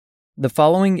The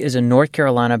following is a North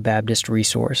Carolina Baptist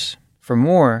resource. For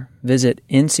more, visit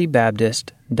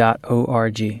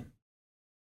ncbaptist.org.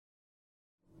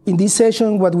 In this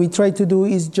session, what we try to do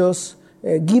is just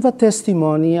give a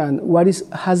testimony and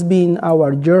has been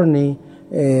our journey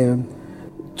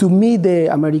to meet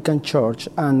the American church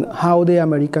and how the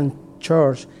American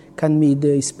church can meet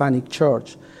the Hispanic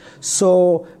church.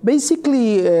 So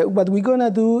basically, what we're going to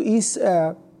do is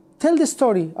tell the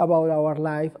story about our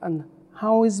life and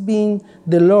how it's been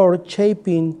the Lord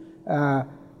shaping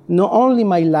not only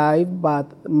my life,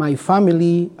 but my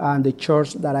family and the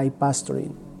church that I pastor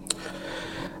in.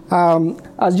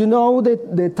 As you know,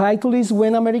 the title is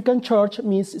When American Church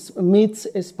Meets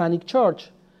Hispanic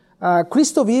Church.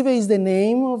 Cristo Vive is the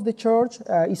name of the church.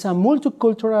 It's a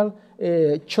multicultural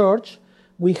church.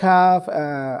 We have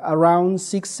around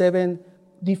 6-7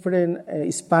 different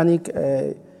Hispanic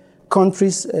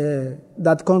countries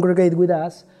that congregate with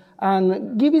us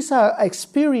and give us an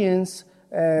experience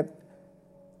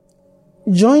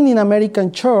joining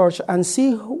American church and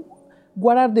see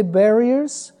what are the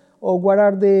barriers or what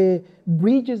are the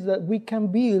bridges that we can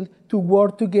build to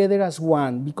work together as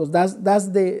one, because that's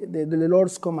the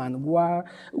Lord's command.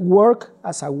 Work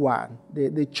as a one.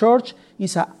 The church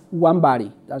is a one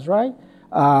body. That's right.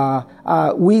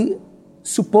 We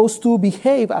supposed to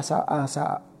behave as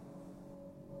a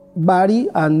body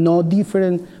and not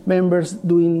different members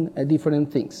doing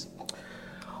different things.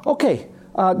 Okay,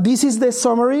 this is the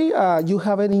summary. You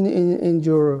have it in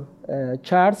your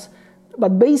charts.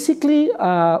 But basically,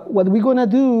 what we're going to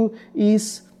do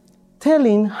is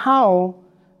telling how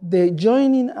the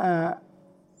joining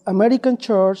American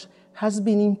church has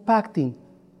been impacting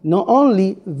not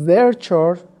only their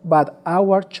church, but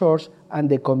our church and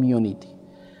the community.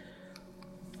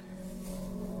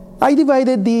 I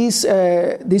divided this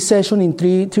session in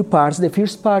three parts. The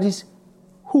first part is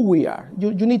who we are.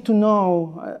 You need to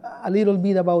know a little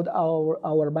bit about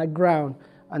our background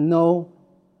and know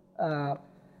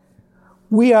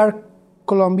we are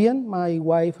Colombian, my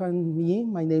wife and me.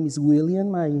 My name is William.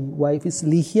 My wife is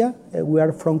Ligia. We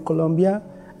are from Colombia,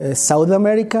 South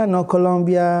America, not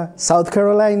Colombia, South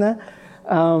Carolina.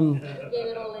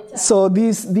 So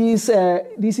this is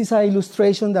an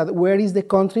illustration that where is the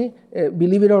country.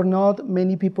 Believe it or not,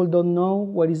 many people don't know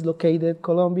where is located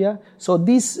Colombia. So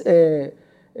this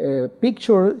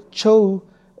picture shows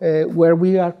where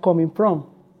we are coming from.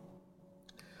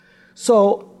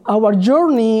 So our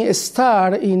journey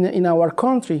started in our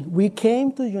country. We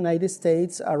came to the United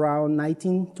States around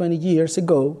 20 years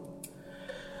ago.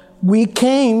 We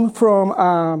came from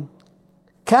a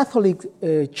Catholic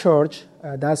church.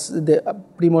 That's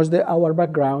pretty much our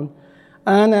background.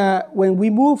 And when we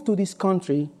moved to this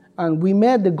country and we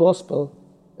met the gospel,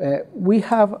 we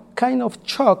have kind of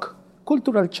shock,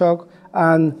 cultural shock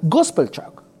and gospel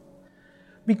shock.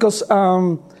 Because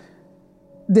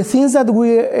the things that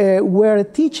we were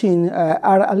teaching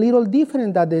are a little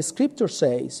different than the scripture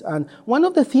says. And one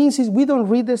of the things is we don't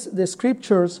read the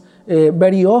scriptures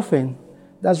very often.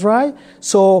 That's right.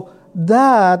 So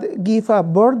that gave a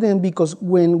burden, because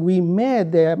when we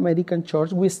met the American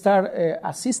church, we start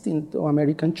assisting to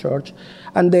American church,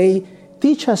 and they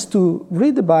teach us to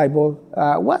read the Bible.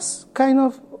 Was kind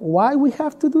of why we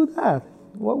have to do that.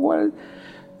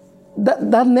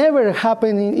 That never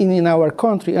happened in our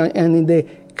country, and in the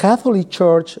Catholic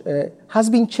Church has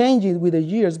been changing with the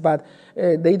years, but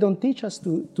they don't teach us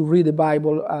to read the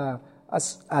Bible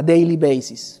as a daily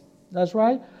basis. That's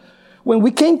right. When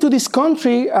we came to this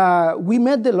country, we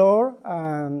met the Lord,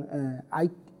 and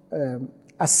I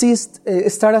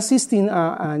started assisting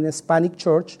an Hispanic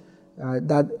church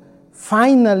that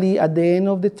finally, at the end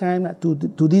of the time,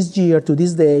 to this year, to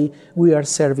this day, we are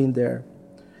serving there.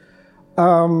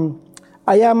 I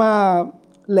am a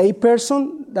lay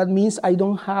person. That means I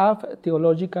don't have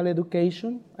theological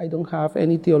education. I don't have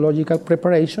any theological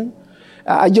preparation.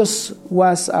 I just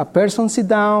was a person, sit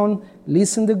down,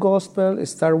 listen to the gospel,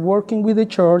 start working with the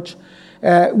church.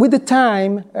 With the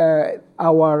time,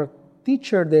 our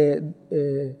teacher,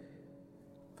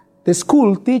 the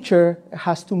school teacher,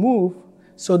 has to move,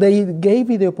 so they gave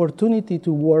me the opportunity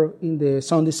to work in the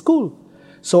Sunday school.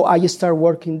 So I started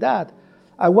working that.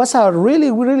 It was a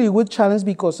really, really good challenge,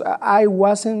 because I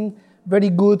wasn't very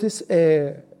good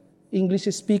English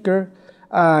speaker,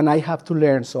 and I have to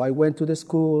learn. So I went to the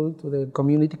school, to the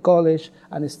community college,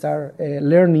 and started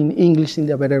learning English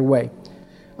in a better way.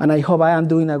 And I hope I am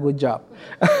doing a good job.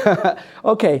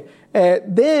 Okay.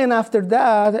 Then after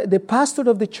that, the pastor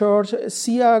of the church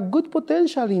see a good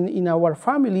potential in our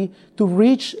family to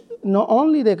reach not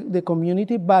only the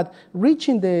community, but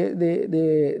reaching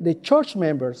the church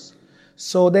members.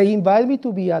 So they invited me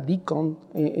to be a deacon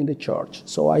in the church.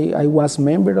 So I was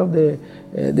member of the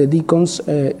deacons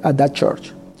at that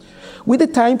church. With the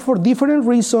time, for different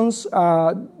reasons,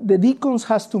 the deacons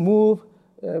has to move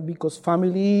because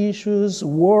family issues,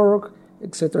 work,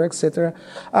 etc., etc.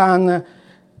 And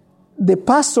the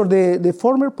pastor, the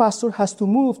former pastor, has to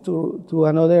move to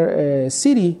another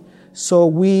city, so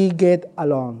we get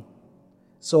alone.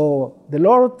 So the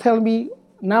Lord tell me,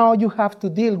 now you have to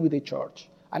deal with the church.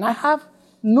 And I have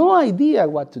no idea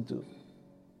what to do.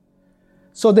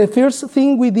 So the first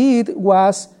thing we did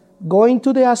was going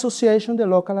to the association, the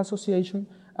local association,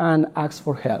 and ask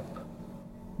for help.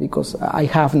 Because I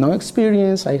have no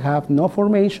experience, I have no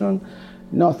formation,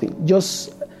 nothing.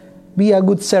 Just be a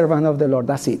good servant of the Lord,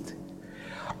 that's it.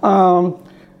 And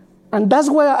that's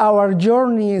where our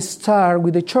journey starts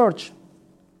with the church.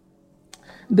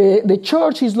 The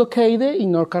church is located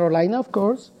in North Carolina, of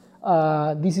course.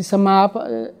 This is a map,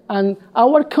 and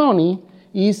our county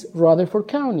is Rutherford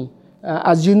County.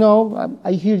 As you know,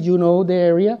 I hear you know the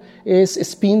area, is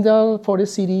Spindle,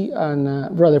 Forest City,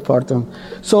 and Rutherford.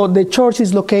 So the church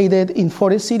is located in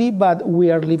Forest City, but we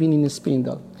are living in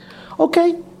Spindle.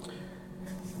 Okay,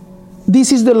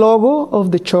 this is the logo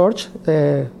of the church.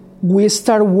 We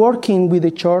start working with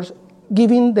the church,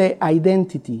 giving the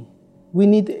identity. We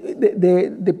need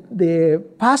the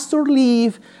pastor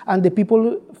leave, and the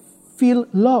people feel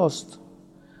lost.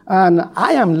 And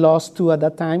I am lost too at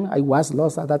that time. I was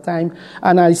lost at that time.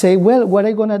 And I say, well, what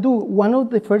am I going to do? One of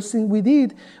the first things we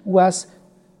did was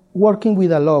working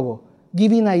with a logo,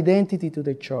 giving identity to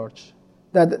the church,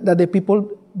 that the people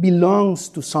belongs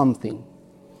to something.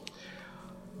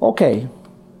 Okay.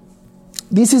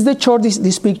 This is the church.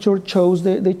 This picture shows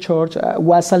the church.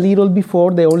 Was a little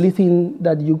before. The only thing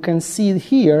that you can see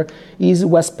here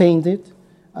was painted,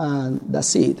 and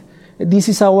that's it. This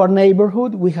is our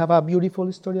neighborhood. We have a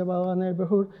beautiful story about our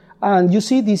neighborhood. And you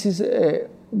see, this is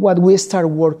what we start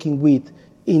working with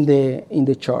in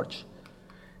the church.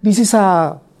 This is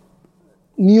a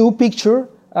new picture.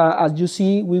 As you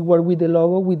see, we work with the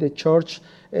logo, with the church.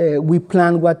 We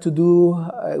plan what to do,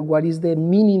 what is the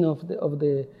meaning of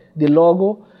the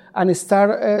logo, and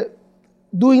start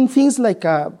doing things like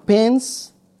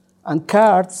pens and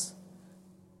cards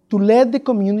to let the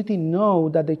community know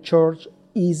that the church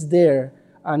is there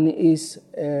and is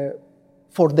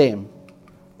for them.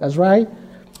 That's right.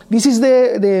 This is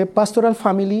the pastoral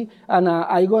family, and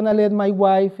I'm gonna let my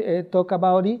wife talk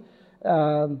about it.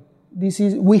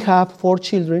 We have 4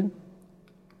 children,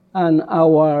 and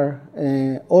our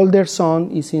older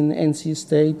son is in NC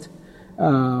State.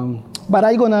 But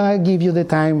I'm gonna give you the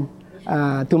time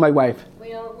to my wife.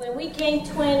 Well, when we came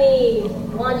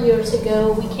 21 years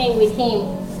ago, we came with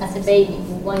him as a baby,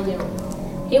 1 year old.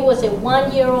 He was a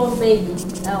 1-year-old baby.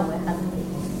 Oh, we have a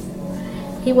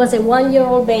baby. He was a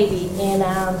 1-year-old baby,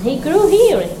 and he grew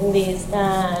here in this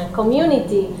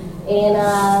community.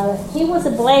 And he was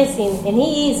a blessing, and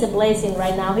he is a blessing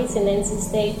right now. He's in NC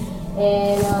State,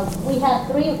 and we had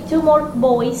 2 more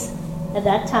boys at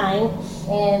that time.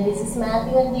 And this is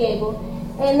Matthew and Diego.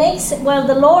 And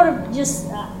the Lord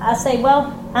just, I say,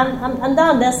 well, I'm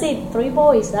done. That's it. 3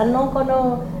 boys. I'm not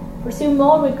gonna pursue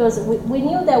more because we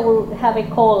knew that we would have a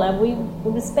call, and we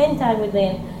would spend time with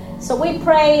them. So we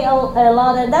pray a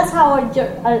lot, and that's how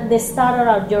they started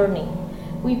our journey.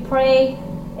 We pray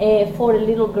for a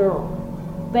little girl,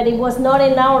 but it was not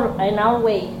in our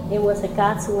way. It was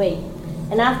God's way.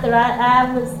 And after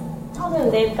I was telling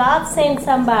them that God sent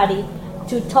somebody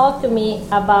to talk to me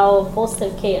about foster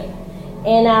care.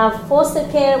 And foster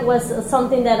care was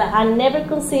something that I never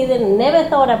considered, never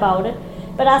thought about it.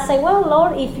 But I say, well,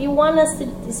 Lord, if you want us to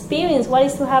experience what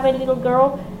is to have a little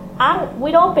girl,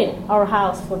 we'd open our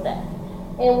house for that.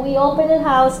 And we opened the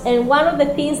house, and one of the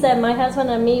things that my husband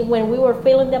and me, when we were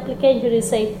filling the application, is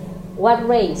say, what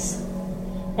race?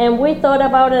 And we thought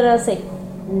about it, and I said,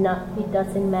 no, it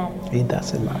doesn't matter. It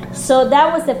doesn't matter. So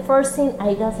that was the first thing,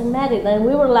 it doesn't matter. And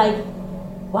we were like,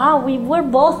 wow, we were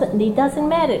both, it doesn't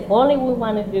matter. Only we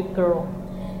wanted a girl.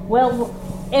 Well,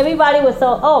 everybody would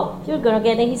thought, oh, you're going to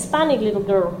get a Hispanic little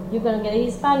girl. You're going to get a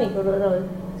Hispanic girl.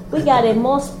 We got a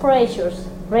most precious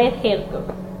red-haired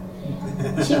girl.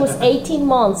 She was 18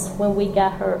 months when we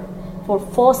got her for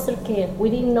foster care. We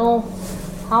didn't know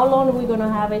how long we were going to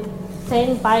have it,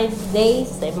 10, 5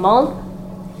 days, a month.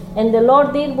 And the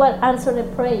Lord did answer the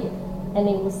prayer. And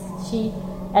it was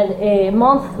and a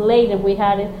month later we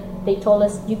had it. They told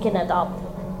us, you can adopt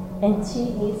her. And she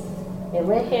is a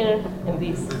red hair and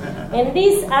this. And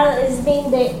this has been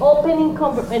the opening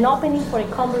for a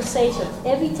conversation.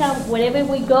 Every time, wherever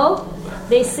we go,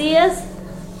 they see us,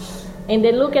 and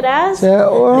they look at us, they see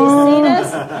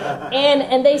us,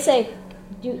 and they say,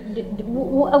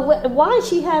 why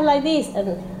she had like this?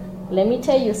 And let me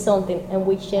tell you something. And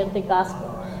we share the gospel.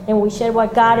 And we share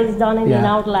what God has done in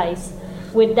our lives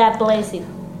with that blessing.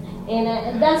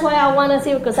 And that's why I want to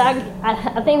see, because I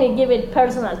think they give it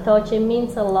personal touch. It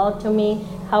means a lot to me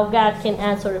how God can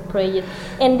answer a prayer.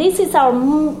 And this is our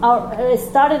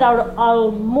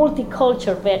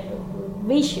multicultural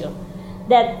vision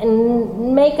that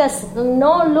make us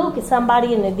not look at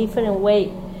somebody in a different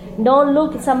way, not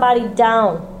look at somebody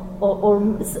down or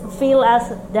feel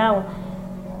us down.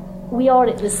 We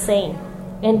are the same.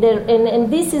 And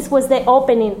this was the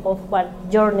opening of what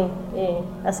journey,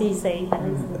 as he said.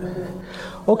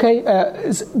 Okay,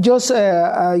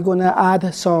 I'm going to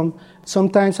add some.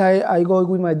 Sometimes I go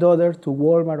with my daughter to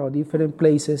Walmart or different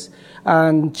places,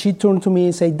 and she turned to me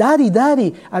and said, "Daddy,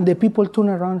 Daddy," and the people turn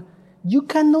around. You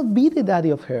cannot be the daddy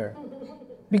of her,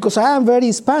 because I am very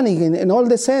Hispanic in all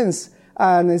the sense.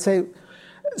 And I say,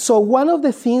 so one of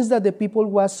the things that the people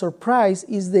was surprised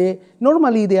is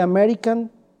normally the American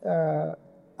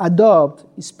adopt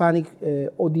Hispanic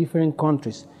or different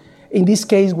countries. In this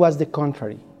case was the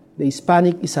contrary. The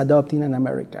Hispanic is adopting an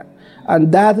American.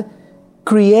 And that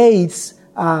creates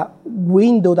a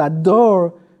window, a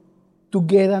door to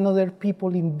get another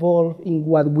people involved in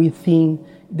what we think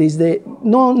is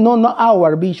not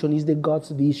our vision, is the God's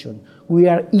vision. We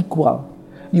are equal.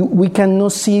 We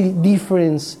cannot see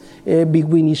difference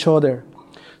between each other.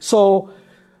 So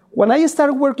when I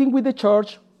started working with the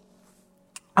church,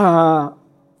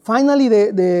 finally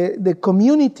the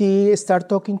community started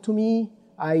talking to me.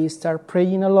 I started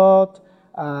praying a lot.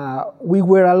 We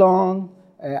were alone.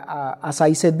 As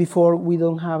I said before, we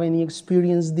don't have any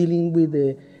experience dealing with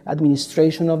the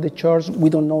administration of the church. We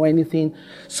don't know anything.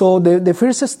 So the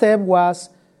first step was,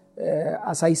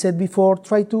 as I said before,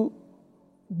 try to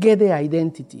get the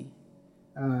identity.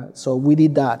 So we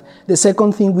did that. The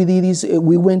second thing we did is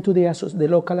we went to the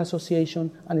local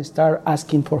association and started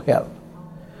asking for help.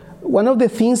 One of the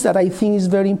things that I think is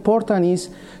very important is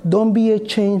don't be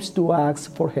ashamed to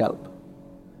ask for help.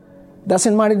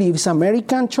 Doesn't matter if it's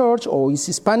American church or it's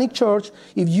Hispanic church.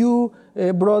 If you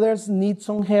brothers need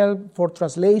some help for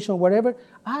translation, whatever,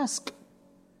 ask.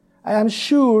 I am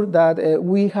sure that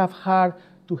we have had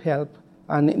to help,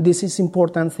 and this is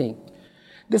important thing.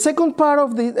 The second part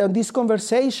of this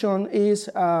conversation is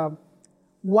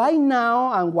why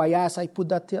now and why as I put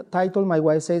that title, my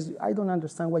wife says, I don't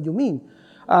understand what you mean.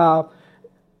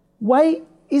 Why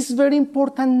is very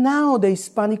important now, the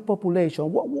Hispanic population?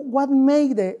 What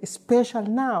makes it special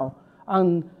now?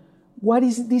 And what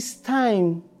is this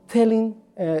time telling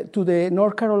to the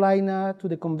North Carolina, to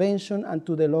the convention, and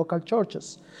to the local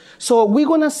churches? So we're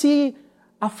going to see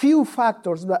a few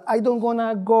factors, but I don't going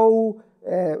to go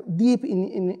deep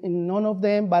in none of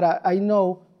them, but I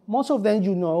know most of them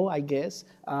you know, I guess.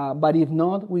 But if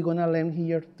not, we're going to learn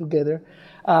here together.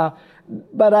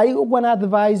 But I want to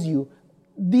advise you,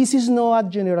 this is not a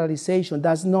generalization.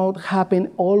 Does not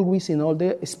happen always in all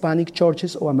the Hispanic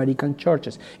churches or American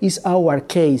churches. It's our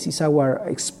case. It's our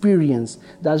experience.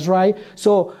 That's right.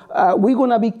 So we're going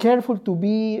to be careful to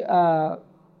be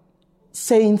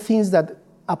saying things that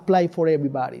apply for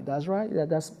everybody. That's right.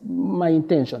 That's my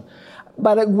intention.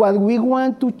 But what we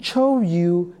want to show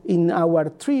you in our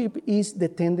trip is the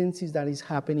tendencies that is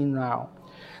happening now.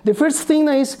 The first thing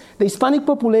is the Hispanic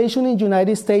population in the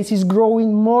United States is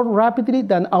growing more rapidly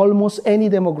than almost any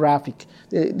demographic.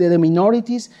 The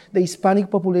minorities, the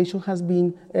Hispanic population has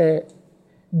been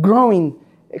growing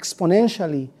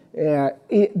exponentially.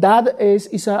 That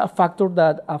is a factor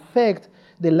that affects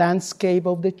the landscape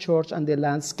of the church and the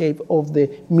landscape of the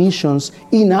missions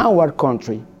in our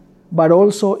country, but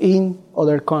also in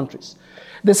other countries.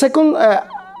 The second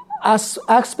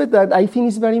aspect that I think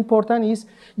is very important is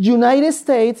United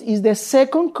States is the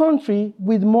second country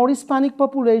with more Hispanic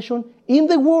population in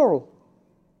the world.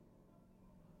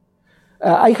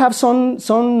 I have some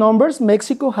numbers.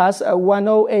 Mexico has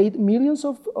 108 millions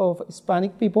of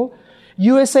Hispanic people.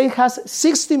 USA has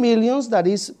 60 millions, that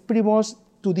is pretty much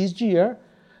to this year.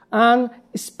 And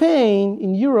Spain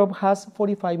in Europe has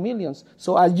 45 millions.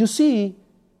 So as you see,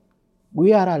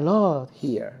 we are a lot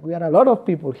here. We are a lot of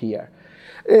people here.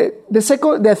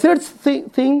 The third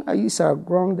thing is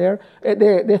wrong there.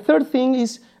 The third thing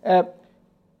is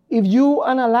if you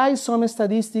analyze some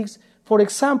statistics, for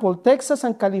example, Texas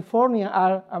and California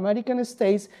are American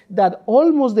states that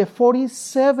almost the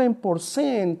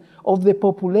 47% of the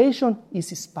population is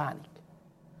Hispanic.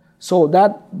 So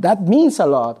that means a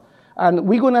lot. And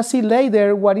we're going to see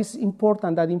later what is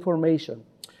important, that information.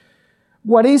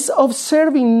 What is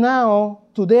observing now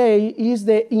today is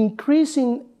the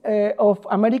increasing of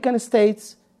American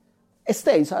states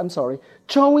states,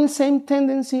 showing same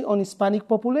tendency on Hispanic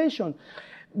population,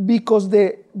 because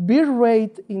the birth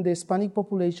rate in the Hispanic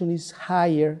population is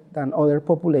higher than other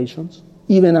populations,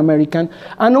 even American,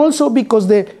 and also because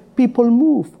the people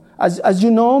move. As you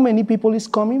know, many people is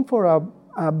coming for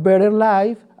a better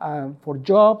life, for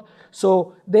job,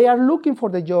 so they are looking for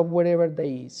the job wherever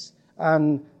they is.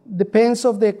 And depends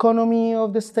of the economy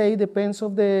of the state, depends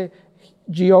of the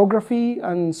geography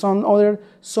and some other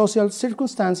social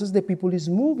circumstances, the people is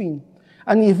moving.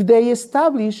 And if they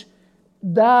establish,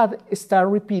 that start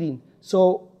repeating.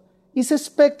 So it's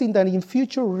expecting that in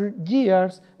future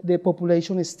years, the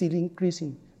population is still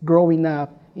increasing, growing up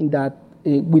in that,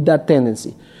 with that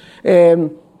tendency.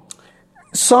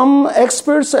 Some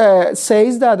experts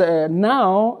say that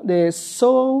now the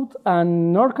South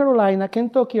and North Carolina,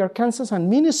 Kentucky, Arkansas, and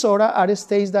Minnesota are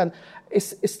states that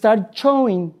start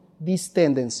showing this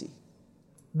tendency,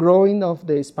 growing of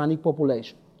the Hispanic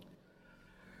population.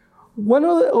 One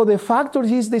of the factors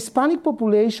is the Hispanic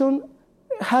population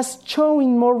has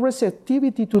shown more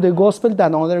receptivity to the gospel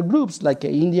than other groups, like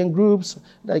Indian groups,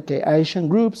 like Asian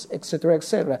groups, etc.,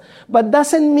 etc. But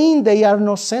doesn't mean they are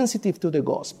not sensitive to the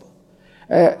gospel.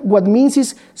 What means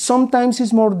is sometimes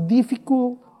it's more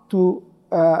difficult to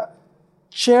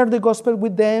share the gospel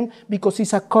with them because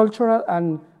it's a cultural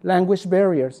and language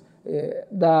barriers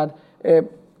that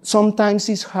sometimes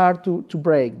it's hard to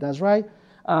break. That's right.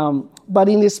 But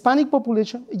in the Hispanic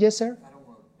population, yes, sir? I don't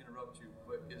want to interrupt you,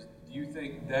 but do you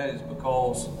think that is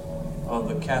because of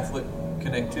the Catholic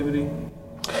connectivity?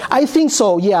 I think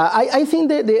so, yeah. I think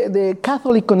the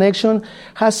Catholic connection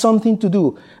has something to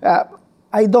do.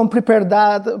 I don't prepare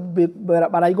that,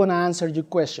 but I'm going to answer your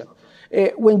question.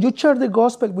 When you share the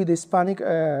gospel with the Hispanic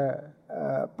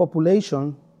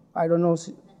population, I don't know,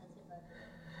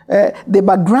 the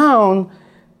background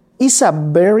is a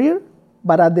barrier,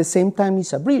 but at the same time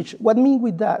it's a bridge. What I mean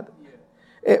with that?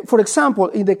 For example,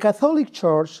 in the Catholic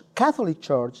Church,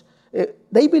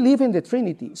 they believe in the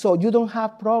Trinity, so you don't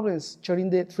have problems sharing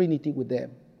the Trinity with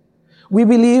them. We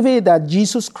believe that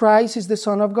Jesus Christ is the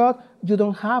Son of God. You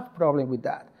don't have problem with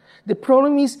that. The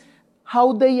problem is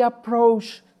how they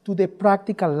approach to the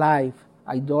practical life,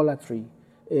 idolatry.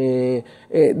 We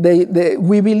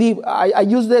believe.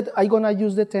 I'm gonna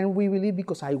use the term "we believe"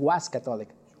 because I was Catholic.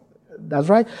 That's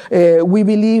right. We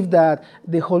believe that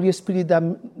the Holy Spirit that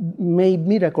made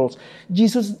miracles.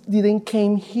 Jesus didn't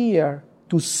came here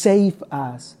to save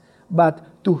us,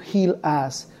 but to heal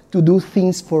us, to do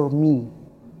things for me.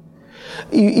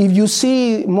 If you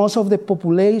see most of the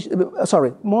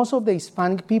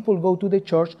Hispanic people go to the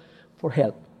church for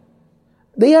help.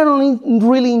 They are not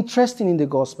really interested in the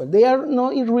gospel. They are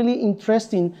not really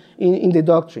interested in the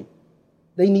doctrine.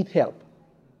 They need help.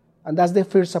 And that's the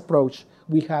first approach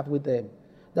we have with them.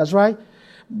 That's right.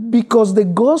 Because the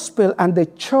gospel and the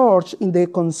church, in the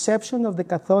conception of the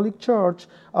Catholic Church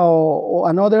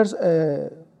and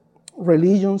other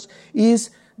religions, is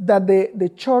that the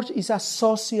church is a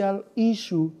social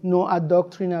issue, not a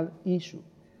doctrinal issue.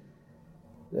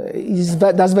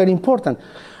 That's very important.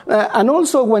 And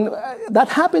also, when that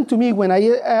happened to me, when I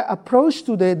approached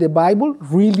to the Bible,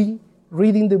 really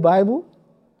reading the Bible,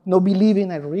 not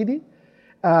believing I read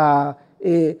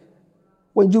it,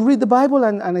 when you read the Bible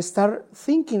and start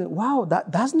thinking, wow,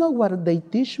 that's not what they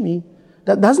teach me.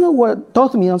 That's not what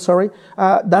taught me,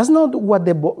 that's not what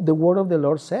the word of the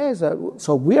Lord says.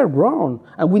 So we are wrong,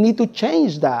 and we need to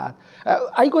change that.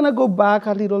 I'm going to go back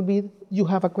a little bit. You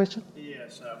have a question?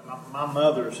 Yes. My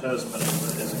mother's husband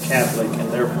is a Catholic, and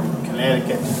they're from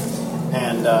Connecticut.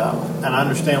 And I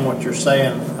understand what you're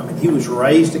saying. I mean, he was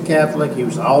raised a Catholic. He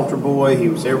was an altar boy. He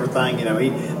was everything. You know,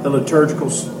 the liturgical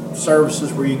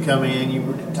services where you come in,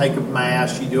 you take a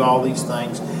mass, you do all these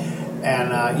things.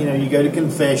 And, you go to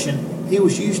confession. He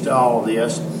was used to all of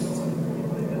this.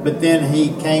 But then he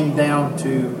came down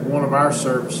to one of our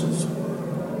services,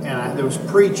 and there was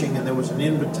preaching, and there was an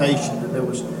invitation, and there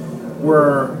was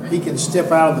where he can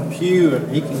step out of the pew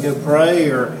and he can go pray,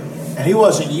 and he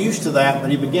wasn't used to that, but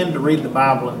he began to read the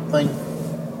Bible and think,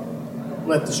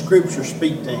 let the Scripture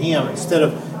speak to him instead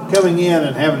of coming in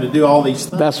and having to do all these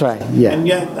things. That's right, yeah. And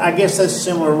yet, I guess that's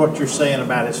similar to what you're saying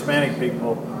about Hispanic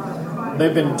people.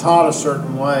 They've been taught a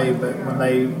certain way, but when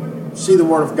they see the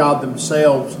Word of God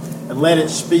themselves and let it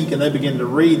speak and they begin to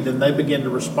read, then they begin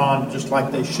to respond just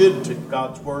like they should to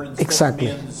God's Word instead of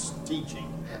men's teaching.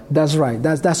 That's right.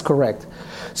 That's correct.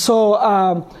 So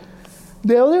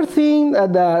the other thing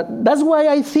that's why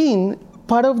I think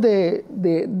part of the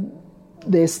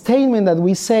statement that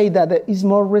we say that is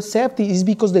more receptive is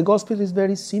because the gospel is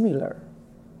very similar.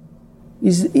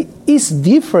 It's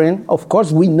different, of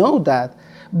course, we know that,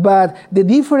 but the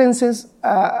differences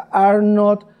are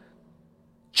not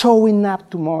showing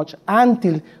up too much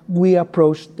until we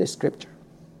approach the scripture.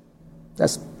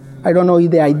 I don't know if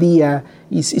the idea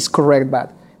is correct,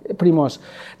 but pretty much.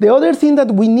 The other thing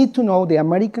that we need to know, the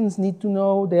Americans need to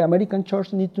know, the American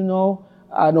church need to know,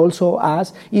 and also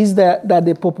us, is that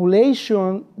the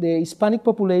population, the Hispanic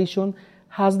population,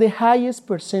 has the highest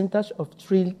percentage of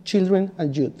children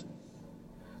and youth.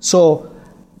 So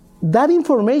that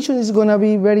information is going to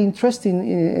be very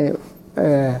interesting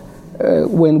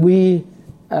when we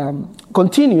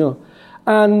continue.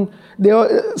 And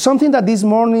something that this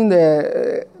morning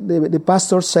the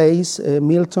pastor says,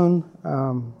 Milton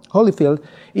Holyfield,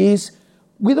 is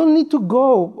we don't need to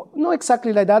go, not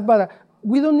exactly like that, but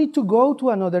we don't need to go to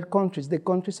another countries. The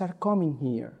countries are coming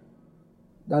here.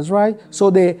 That's right. So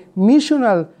the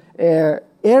missional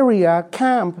area,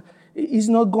 camp, is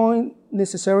not going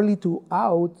necessarily to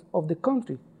out of the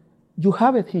country. You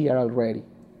have it here already.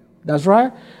 That's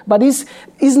right. But it's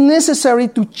necessary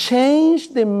to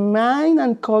change the mind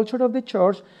and culture of the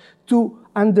church to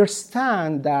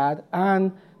understand that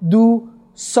and do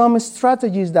some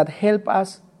strategies that help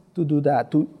us to do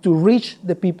that, to reach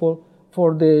the people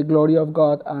for the glory of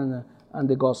God and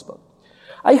the gospel.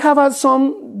 I have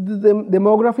some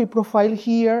demography profile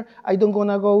here. I don't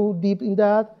gonna go deep in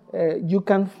that. You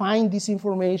can find this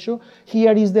information.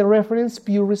 Here is the reference,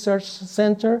 Pew Research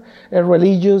Center, a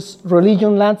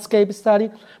religion landscape study.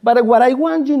 But what I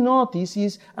want you to notice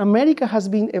is America has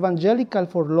been evangelical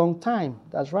for a long time.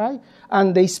 That's right.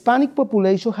 And the Hispanic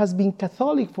population has been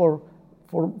Catholic for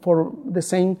the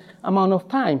same amount of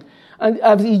time. And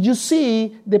as you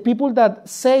see, the people that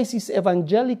says is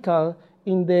evangelical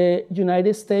in the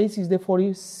United States is the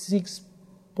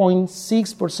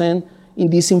 46.6% in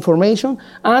this information,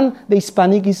 and the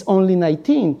Hispanic is only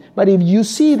 19. But if you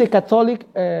see the Catholic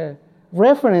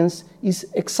reference is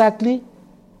exactly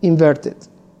inverted.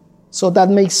 So that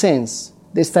makes sense.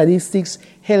 The statistics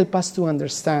help us to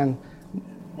understand.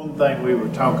 One thing we were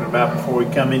talking about before we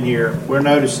come in here, we're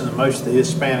noticing that most of the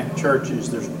Hispanic churches,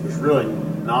 there's really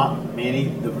not many.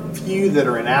 The few that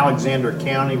are in Alexander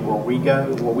County where we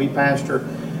go, where we pastor,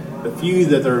 the few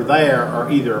that are there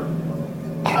are either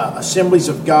Assemblies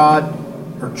of God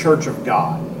or Church of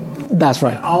God. That's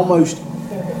right. And almost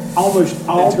all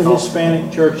the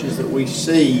Hispanic churches that we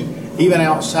see, even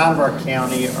outside of our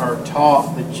county, are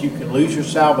taught that you can lose your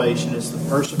salvation. It's the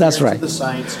perseverance of the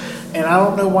saints. And I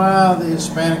don't know why the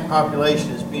Hispanic population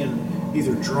is being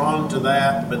either drawn to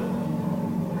that, but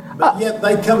yet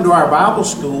they come to our Bible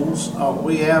schools.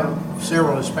 We have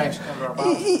several Hispanics come to our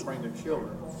Bible schools to bring their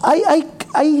children. I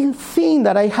think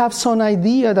that I have some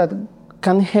idea that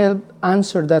can help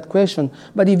answer that question.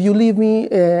 But if you leave me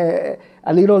a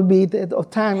little bit of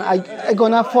time, I'm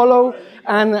going to follow,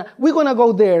 and we're going to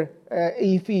go there.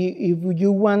 If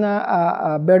you want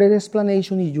a better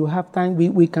explanation, if you have time,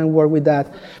 we can work with that.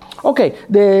 Okay,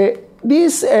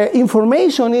 this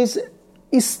information is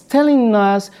telling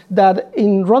us that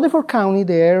in Rutherford County,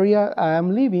 the area I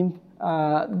am living,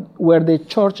 where the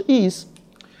church is,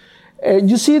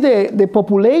 you see the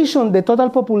population, the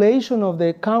total population of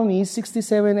the county is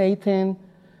 67,810.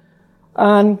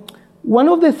 And one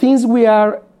of the things we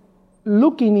are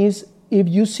looking is, if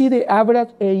you see the average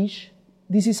age,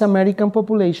 this is American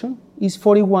population, is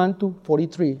 41 to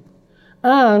 43.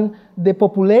 And the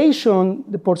population,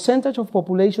 the percentage of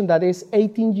population that is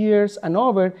 18 years and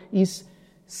over is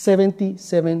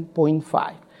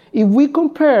 77.5. If we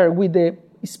compare with the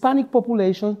Hispanic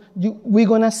population, we're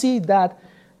going to see that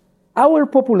our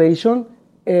population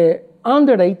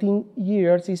under 18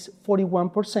 years is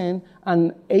 41%,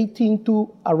 and 18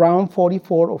 to around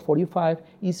 44 or 45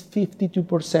 is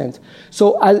 52%.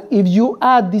 So if you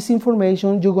add this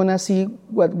information, you're going to see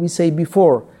what we say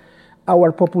before.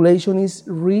 Our population is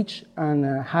rich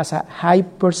and has a high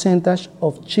percentage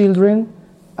of children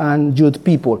and youth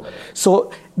people.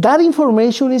 So that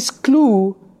information is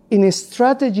clue in a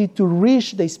strategy to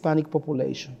reach the Hispanic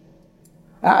population.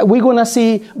 We're going to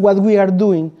see what we are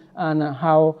doing and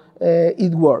how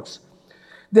it works.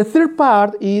 The third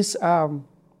part is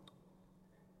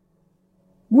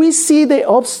we see the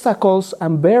obstacles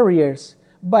and barriers,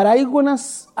 but I'm gonna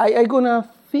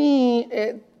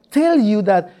tell you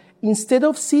that instead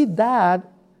of see that,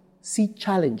 see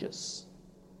challenges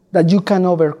that you can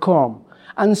overcome,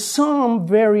 and some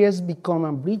barriers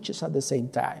become bridges at the same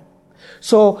time.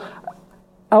 So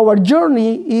our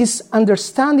journey is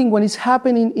understanding what is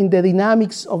happening in the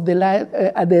dynamics of the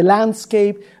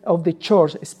landscape of the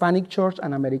church, Hispanic church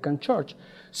and American church.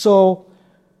 So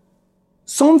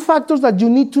some factors that you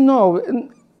need to know.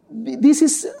 This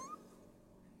is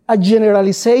a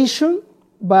generalization,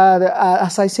 But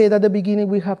as I said at the beginning,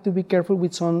 we have to be careful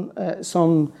with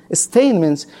some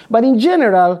statements. But in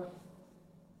general,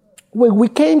 when we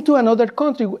came to another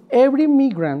country, every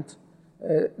migrant,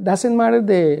 doesn't matter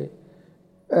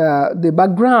the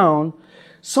background,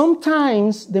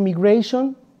 sometimes the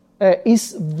migration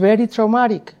is very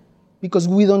traumatic because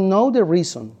we don't know the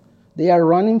reason. They are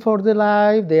running for their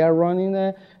life, they are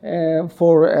running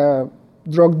for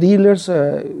drug dealers,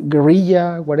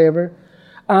 guerrilla, whatever.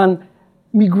 And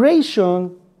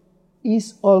migration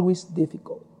is always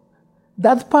difficult.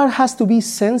 That part has to be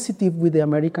sensitive with the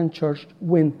American church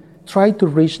when try to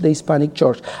reach the Hispanic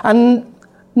church. And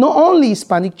not only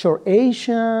Hispanic church,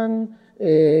 Asian,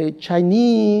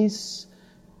 Chinese,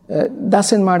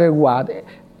 doesn't matter what.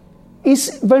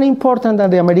 It's very important that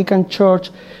the American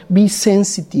church be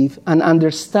sensitive and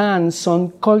understand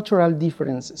some cultural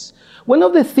differences. One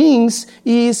of the things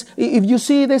is, if you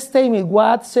see the statement,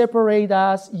 what separates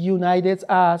us, unites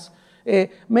us,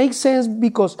 makes sense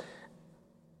because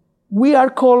we are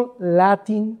called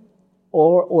Latin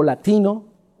or Latino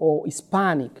or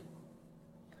Hispanic.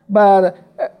 But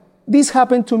this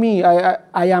happened to me.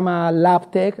 I am a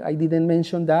lab tech. I didn't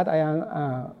mention that.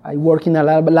 I work in a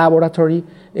laboratory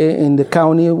in the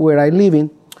county where I live in.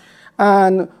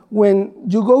 And when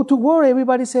you go to work,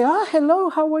 everybody say, hello,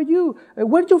 how are you?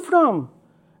 Where are you from?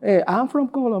 I'm from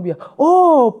Colombia.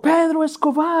 Oh, Pedro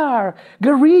Escobar,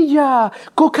 guerrilla,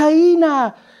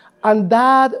 cocaína. And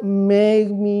that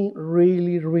made me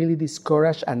really, really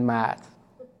discouraged and mad.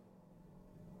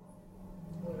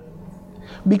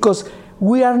 Because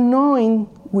we are known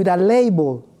with a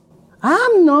label.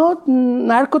 I'm not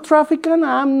narco-trafficking,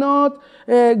 I'm not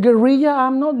guerrilla,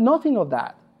 I'm not nothing of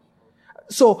that.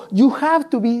 So you have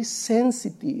to be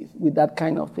sensitive with that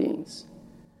kind of things.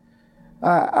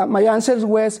 My answer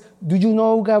was, do you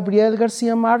know Gabriel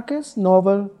Garcia Marquez,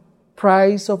 Nobel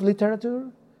Prize of Literature?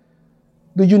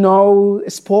 Do you know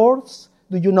sports?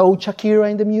 Do you know Shakira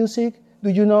in the music?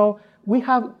 Do you know? We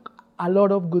have a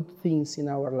lot of good things in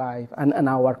our life and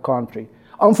our country.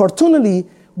 Unfortunately,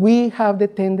 we have the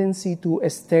tendency to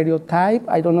stereotype,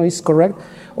 I don't know if it's correct,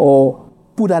 or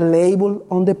put a label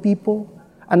on the people.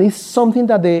 And it's something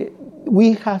that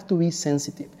we have to be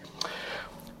sensitive.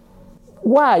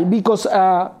 Why? Because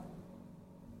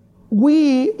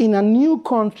we, in a new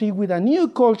country, with a new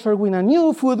culture, with a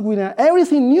new food, with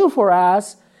everything new for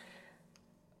us,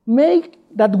 make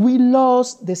that we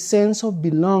lost the sense of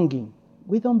belonging.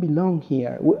 We don't belong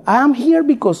here. I'm here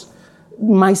because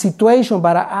my situation,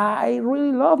 but I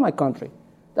really love my country.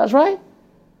 That's right?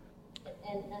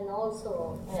 And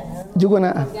also, you're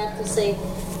gonna. I forgot to say,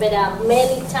 but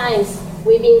many times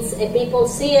people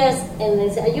see us and they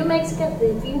say, "Are you Mexican?"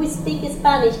 If we speak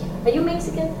Spanish, "Are you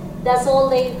Mexican?" That's all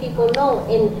the people know.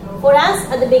 And for us,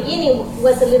 at the beginning,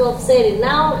 was a little upsetting.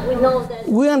 Now we know that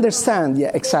we understand.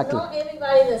 Yeah, exactly. Not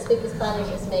everybody that speaks Spanish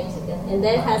is Mexican, and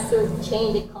that has to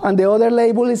change the culture. And the other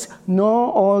label is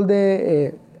no, all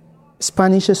the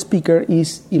Spanish speaker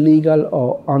is illegal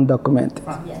or undocumented.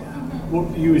 Yeah. Well,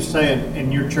 you were saying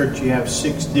in your church you have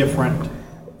 6 different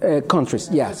countries.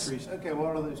 Yes. Countries. Okay,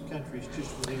 what are those countries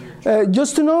just within your church?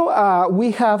 Just to know,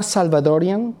 we have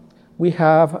Salvadorian, we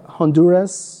have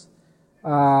Honduras,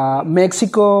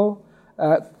 Mexico,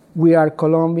 we are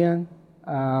Colombian,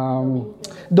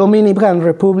 Dominican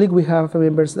Republic, we have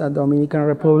members of Dominican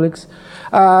Republics,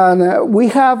 and we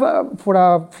have for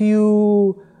a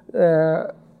few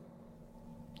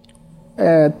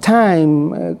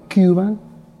time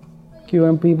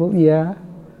Cuban people, yeah.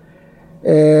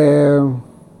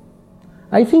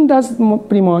 I think that's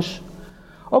pretty much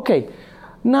okay.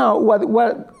 Now, what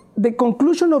the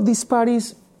conclusion of this part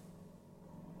is: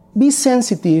 be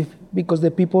sensitive because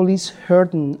the people is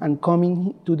hurting and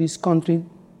coming to this country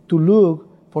to look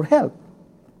for help.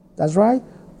 That's right,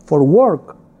 for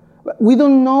work. We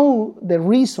don't know the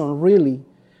reason really,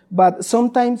 but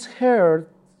sometimes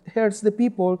hurts the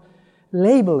people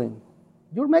labeling.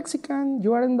 You're Mexican,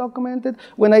 you are undocumented.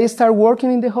 When I start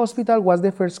working in the hospital, what's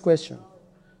the first question?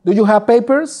 Do you have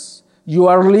papers? You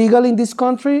are legal in this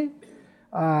country?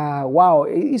 Wow,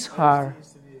 it's hard.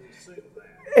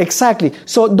 Exactly.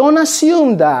 So don't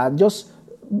assume that. Just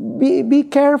be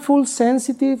careful,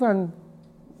 sensitive, and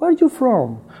where are you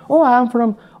from? Oh, I'm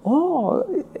from,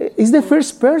 it's the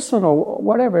first person or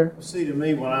whatever. See, to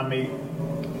me, when I meet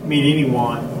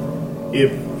anyone,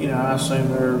 if, I assume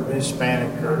they're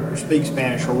Hispanic or speak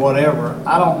Spanish or whatever,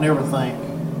 I don't never think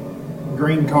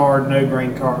green card, no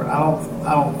green card. I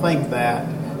don't think that.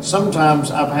 Sometimes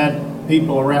I've had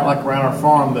people around our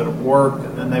farm that have worked,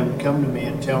 and then they would come to me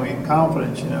and tell me in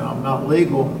confidence, I'm not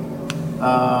legal.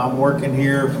 I'm working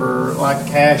here for like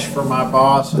cash for my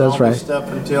boss and That's all right. this stuff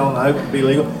until I hope to be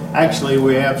legal. Actually,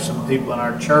 we have some people in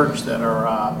our church that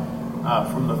are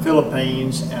from the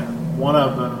Philippines, and one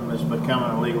of them is becoming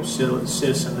a legal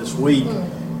citizen this week.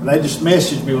 And they just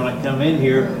message me when I come in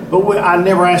here, but I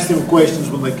never ask them questions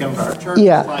when they come to our church.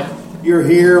 Yeah. It's like, you're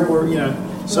here,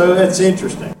 so that's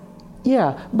interesting.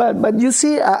 Yeah, but you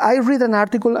see, I read an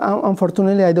article.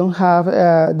 Unfortunately, I don't have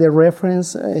the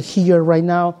reference here right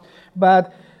now.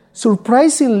 But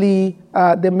surprisingly,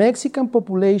 the Mexican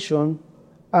population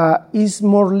is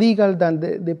more legal than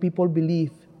the people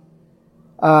believe.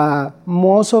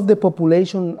 Most of the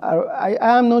population, I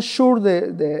am not sure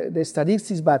the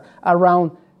statistics, but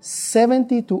around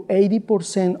 70 to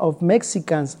 80% of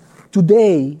Mexicans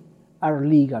today are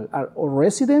legal, are or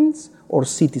residents or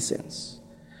citizens.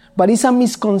 But it's a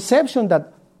misconception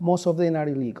that most of them are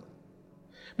illegal.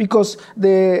 Because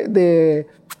the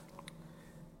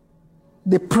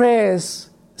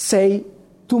press say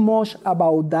too much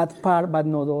about that part, but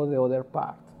not all the other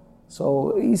part.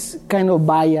 So it's kind of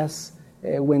biased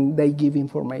when they give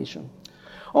information.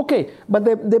 Okay, but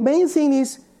the main thing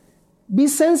is be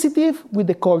sensitive with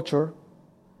the culture.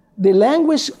 The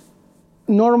language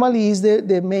normally is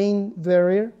the main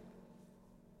barrier.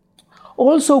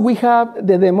 Also, we have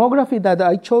the demography that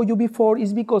I showed you before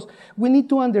is because we need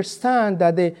to understand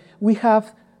that we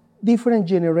have different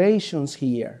generations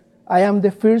here. I am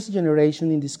the first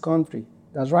generation in this country,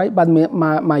 that's right, but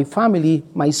my family,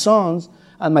 my sons,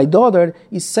 and my daughter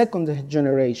is second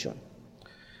generation.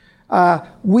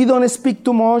 We don't speak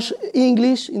too much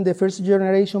English in the first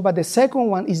generation, but the second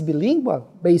one is bilingual,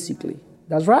 basically.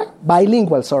 That's right?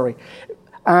 Bilingual, sorry.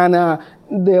 And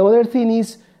the other thing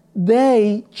is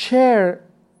they share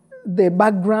the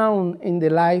background in the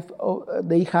life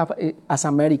they have as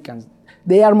Americans.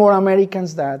 They are more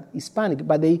Americans than Hispanic,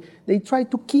 but they try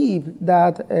to keep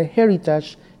that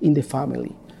heritage in the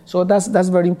family. So that's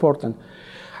very important.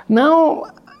 Now,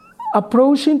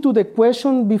 approaching to the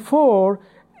question before,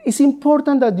 it's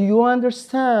important that you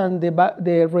understand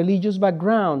the religious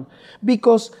background,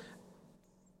 because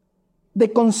the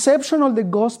conception of the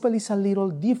gospel is a little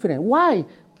different. Why?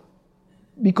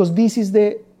 Because this is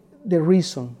the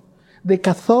reason. The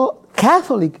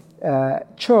Catholic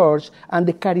Church and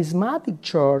the Charismatic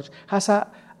Church has a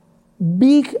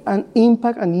big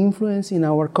impact and influence in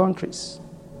our countries.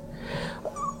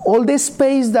 All the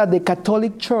space that the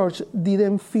Catholic Church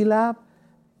didn't fill up,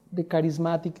 the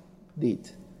Charismatic did.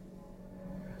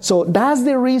 So that's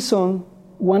the reason,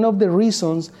 one of the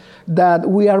reasons that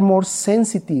we are more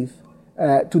sensitive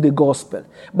to the gospel.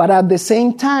 But at the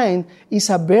same time, it's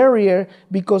a barrier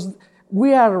because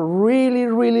we are really,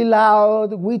 really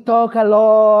loud. We talk a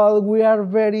lot. We are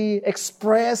very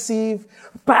expressive,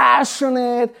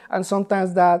 passionate, and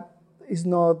sometimes that is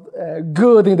not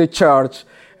good in the church.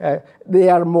 They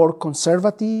are more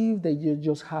conservative. They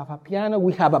just have a piano.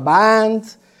 We have a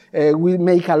band. We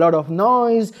make a lot of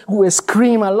noise. We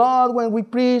scream a lot when we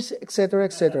preach, etc.,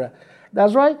 etc.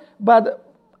 That's right. But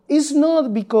it's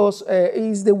not because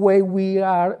it's the way we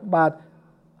are, but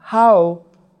how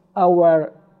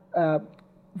our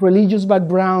religious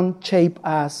background shape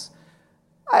us.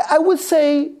 I would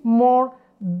say more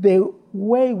the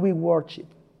way we worship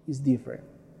is different.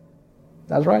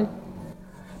 That's right.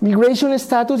 Migration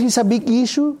status is a big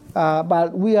issue,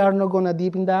 but we are not going to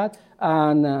deep in that.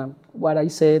 And what I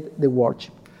said, the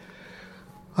worship.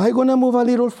 I'm going to move a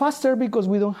little faster because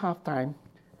we don't have time.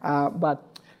 But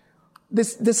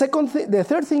the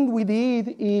third thing we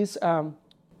did is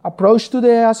approach to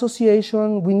the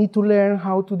association. We need to learn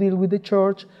how to deal with the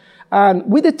church. And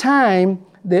with the time,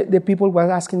 the people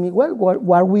were asking me, well,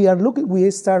 what we are looking,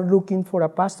 we start looking for a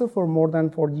pastor for more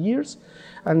than 4 years.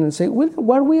 And say, well,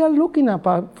 what we are looking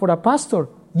for a pastor?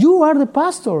 You are the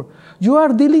pastor. You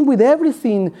are dealing with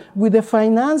everything, with the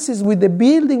finances, with the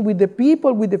building, with the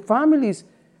people, with the families.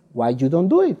 Why you don't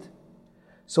do it?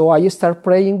 So I start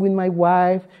praying with my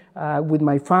wife, with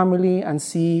my family, and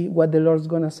see what the Lord's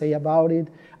going to say about it.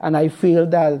 And I feel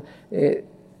that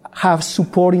have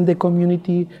support in the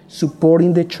community, support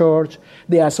in the church.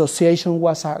 The association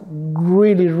was a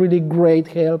really, really great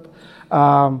help.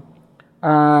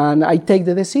 And I take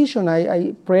the decision.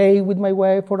 I pray with my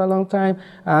wife for a long time,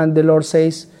 and the Lord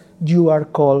says, you are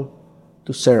called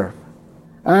to serve.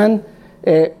 And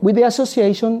with the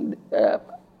association,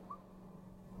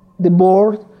 the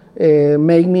board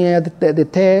made me the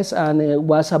test, and it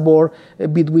was a board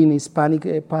between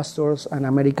Hispanic pastors and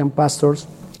American pastors.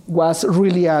 Was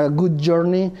really a good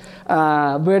journey,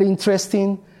 very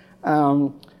interesting.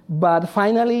 But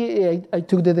finally, I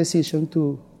took the decision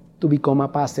to to become a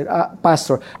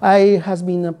pastor. I has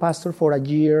been a pastor for a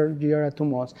year and 2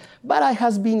 months, but I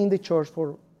has been in the church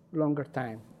for longer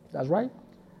time. That's right.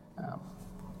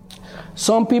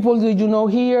 Some people that you know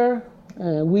here,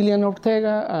 William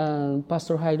Ortega and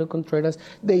Pastor Jairo Contreras,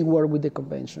 they work with the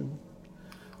convention.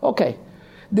 Okay.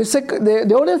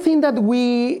 The other thing that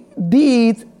we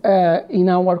did in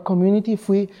our community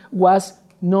was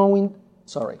knowing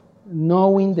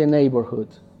the neighborhood.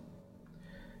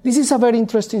 This is a very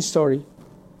interesting story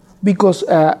because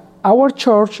our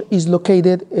church is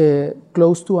located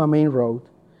close to a main road.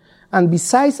 And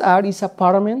besides that is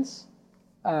apartments.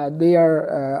 They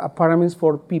are apartments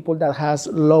for people that has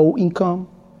low income.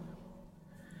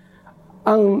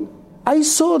 And I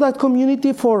saw that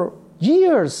community for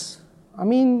years. I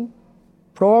mean,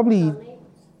 probably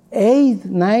 8,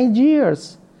 9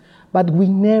 years. But we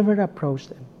never approached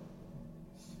them.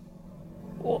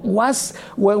 Was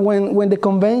when the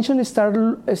convention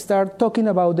start talking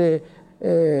about the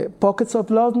pockets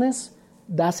of loneliness,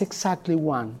 that's exactly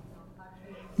one.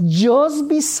 Just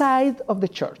beside of the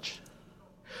church.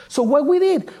 So what we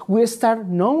did, we start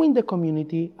knowing the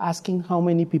community, asking how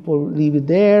many people live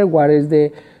there, what is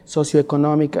the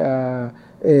socioeconomic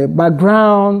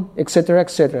background, etc.,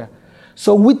 etc.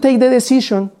 So we take the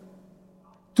decision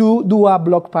to do a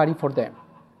block party for them.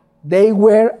 They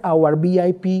were our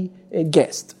VIP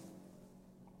guests.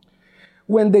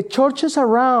 When the churches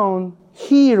around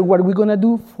hear what we're going to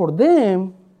do for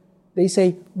them, they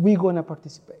say, we're going to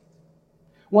participate.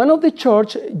 One of the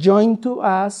church joined to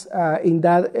us in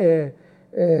that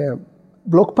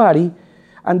block party,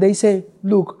 and they say,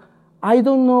 look, I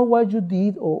don't know what you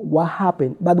did or what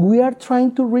happened, but we are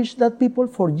trying to reach that people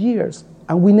for years,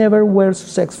 and we never were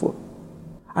successful.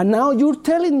 And now you're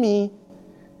telling me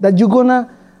that you're going to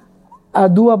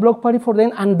do a block party for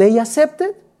them, and they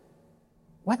accepted?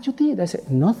 What you did? I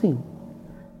said, nothing.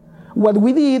 What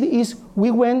we did is we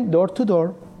went door to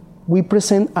door. We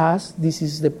present us, this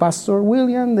is the Pastor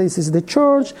William, this is the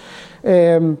church.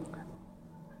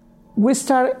 We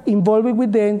start involving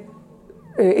with them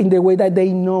in the way that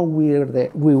they know we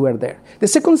were there. The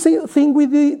second thing we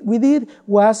did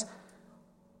was,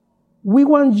 we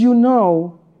want you to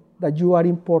know that you are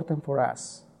important for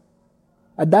us.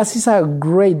 And that is a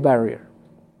great barrier.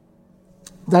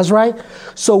 That's right.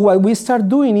 So what we start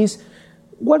doing is,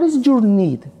 what is your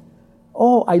need?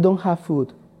 Oh, I don't have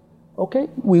food. Okay,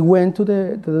 we went to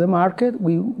the market,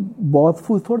 we bought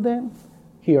food for them,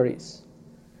 here it is.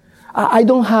 I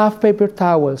don't have paper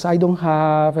towels, I don't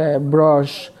have a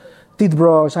teeth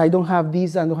brush, I don't have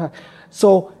this, I don't have...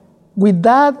 So with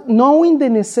that, knowing the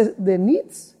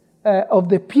needs of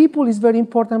the people is very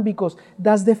important because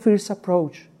that's the first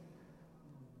approach.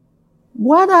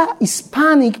 What a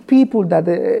Hispanic people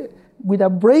that with a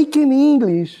breaking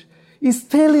English is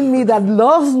telling me that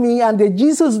loves me and that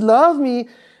Jesus loves me,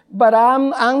 but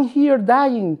I'm here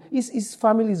dying. His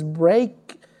families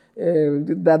break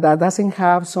that doesn't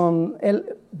have some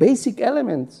basic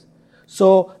elements.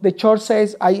 So the church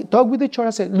says, I talk with the church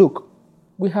and say, look,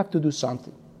 we have to do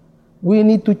something. We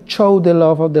need to show the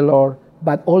love of the Lord,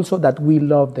 but also that we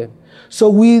love them. So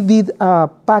we did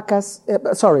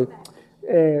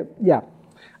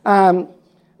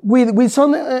with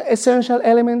some essential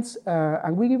elements,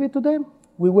 and we give it to them.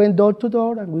 We went door to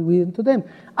door and we went to them.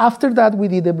 After that, we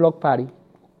did the block party.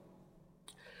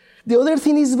 The other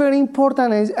thing is very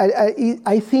important.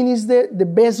 I think is the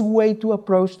best way to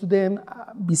approach to them,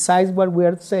 besides what we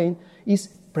are saying, is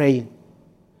praying.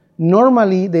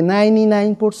 Normally, the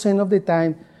 99% of the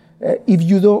time, if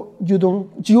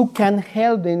you can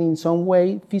help them in some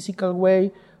way, physical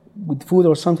way, with food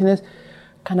or something else.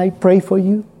 Can I pray for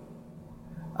you?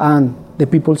 And the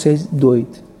people say, do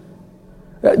it.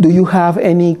 Do you have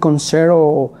any concern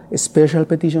or a special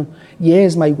petition?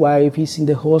 Yes, my wife is in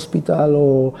the hospital,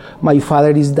 or my father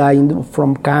is dying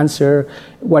from cancer,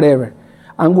 whatever.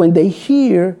 And when they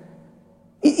hear,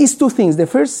 it's two things. The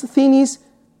first thing is,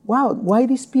 wow, why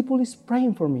these people is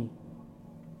praying for me?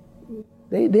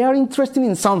 They are interested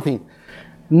in something.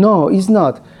 No, it's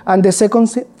not. And the second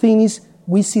thing is,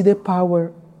 we see the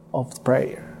power of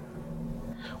prayer.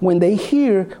 When they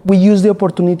hear, we use the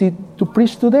opportunity to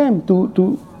preach to them,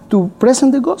 to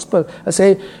present the gospel. I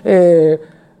say,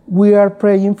 we are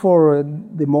praying for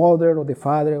the mother or the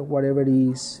father, whatever it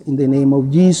is, in the name of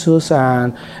Jesus,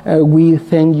 and we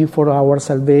thank you for our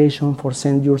salvation, for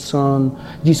sending your Son,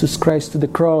 Jesus Christ, to the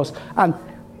cross. And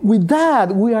with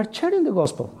that, we are sharing the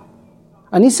gospel.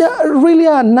 And it's really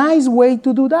a nice way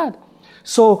to do that.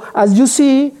 So, as you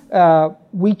see,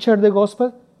 we share the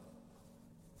gospel.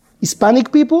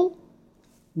 Hispanic people?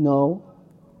 No.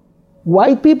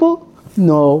 White people?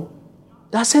 No.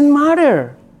 Doesn't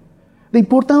matter. The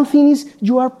important thing is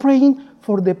you are praying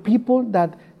for the people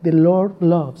that the Lord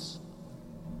loves.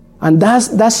 And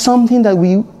that's something that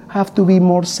we have to be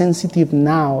more sensitive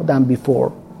now than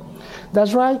before.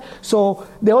 That's right. So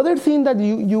the other thing that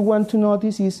you want to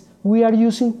notice is we are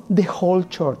using the whole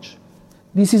church.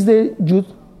 This is the youth,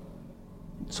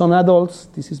 some adults,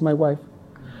 this is my wife.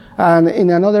 And in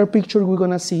another picture, we're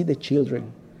going to see the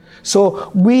children.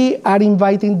 So we are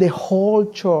inviting the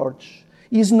whole church.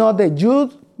 It's not the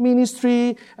youth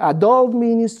ministry, adult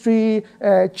ministry,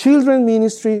 children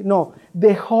ministry. No,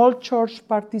 the whole church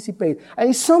participates. And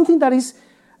it's something that is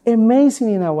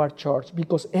amazing in our church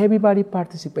because everybody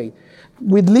participates.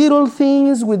 With little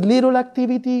things, with little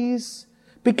activities,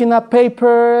 picking up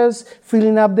papers,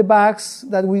 filling up the bags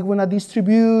that we want to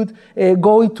distribute,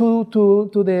 going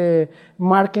to the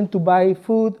market to buy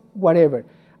food, whatever.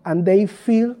 And they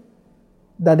feel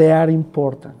that they are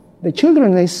important. The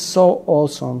children is so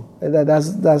awesome.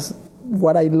 That's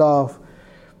what I love.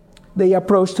 They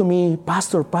approach to me,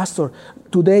 Pastor,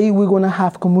 today we're going to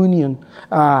have communion.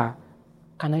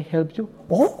 Can I help you?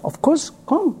 Oh, of course,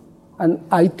 come. And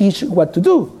I teach what to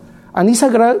do. And it's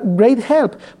a great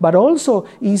help, but also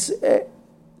is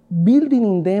building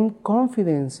in them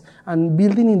confidence and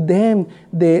building in them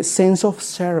the sense of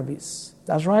service.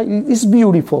 That's right. It's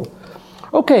beautiful.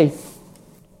 Okay.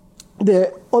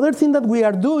 The other thing that we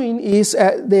are doing is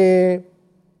the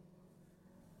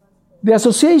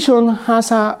association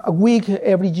has a week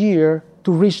every year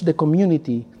to reach the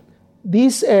community.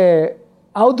 This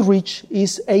outreach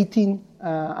is 18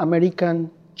 American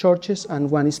churches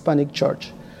and 1 Hispanic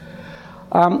church.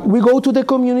 We go to the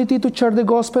community to share the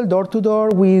gospel door to door.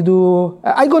 We do.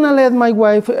 I'm gonna let my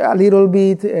wife a little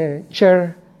bit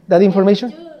share that information.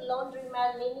 We do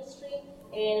laundromat ministry,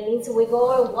 and it means we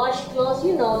go and wash clothes.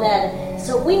 You know that.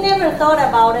 So we never thought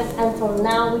about it until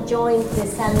now. We joined the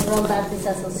San Juan Baptist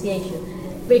Association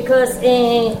because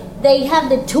they have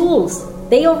the tools.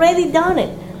 They already done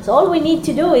it. So all we need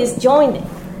to do is join them.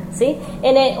 See,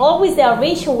 and always our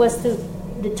vision was to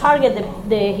target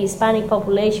the Hispanic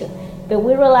population. But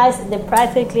we realized that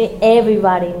practically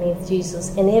everybody needs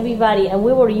Jesus, and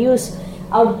we will use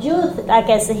our youth, like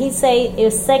I said, he say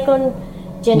is second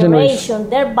generation.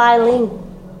 They're bilingual.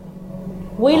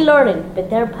 We're learning, but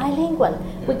they're bilingual.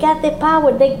 We got the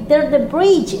power. They're the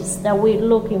bridges that we're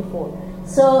looking for.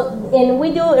 So, and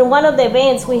we do, in one of the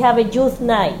events, we have a youth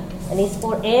night, and it's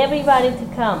for everybody to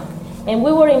come. And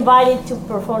we were invited to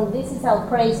perform. This is our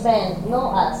praise band,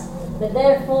 not us. But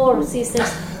there are 4 sisters.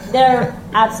 They're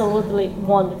absolutely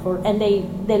wonderful, and they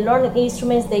learn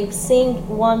instruments. They sing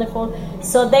wonderful.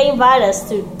 So they invite us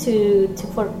to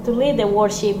lead the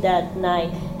worship that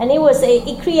night, and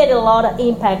it created a lot of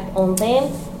impact on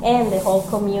them and the whole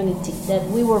community. That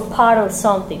we were part of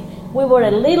something. We were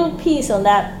a little piece on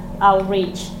that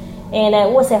outreach, and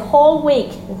it was a whole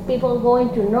week. People going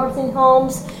to nursing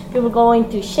homes, people going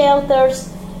to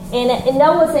shelters, and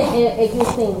that was a good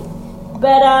thing.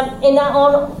 But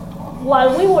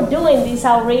while we were doing this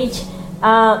outreach,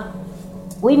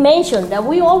 we mentioned that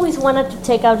we always wanted to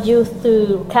take our youth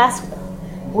to Caswell.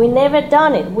 We never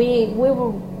done it. We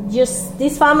were just,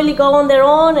 this family go on their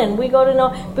own and we go to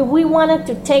know, but we wanted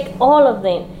to take all of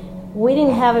them. We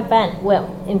didn't have a van. Well,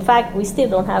 in fact, we still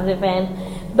don't have a van.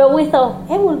 But we thought,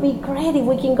 it would be great if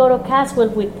we can go to Caswell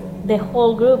with the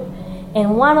whole group.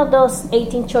 And one of those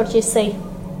 18 churches say,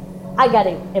 I got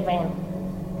a van.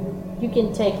 You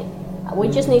can take it. We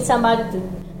just need somebody to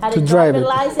have a driver's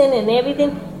license and everything.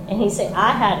 And he said,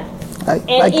 I had it.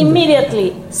 And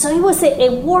immediately. So it was a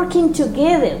working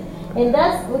together. And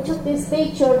we took this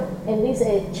picture and this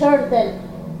church that...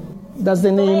 That's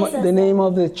the name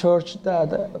of the church that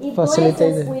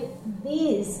facilitated. With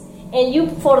this.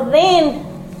 And for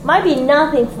them, might be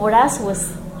nothing. For us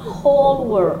was whole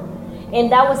world.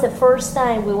 And that was the first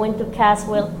time we went to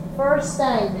Caswell. First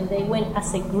time that they went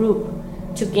as a group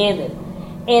together.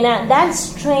 And that's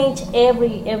strange.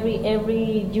 Every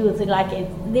youth,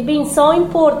 they've been so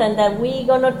important that we're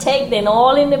gonna take them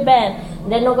all in the band.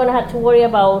 They're not gonna have to worry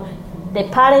about the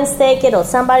parents take it or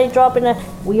somebody dropping it.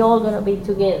 We all gonna be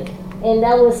together, and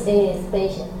that was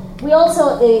special. We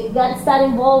also got started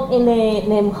involved in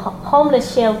the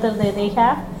homeless shelter that they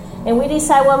have, and we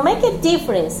decided, well, make a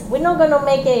difference. We're not gonna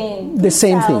make the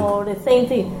same thing or the same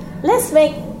thing. Let's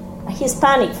make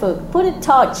Hispanic food. Put a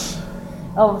touch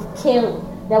of care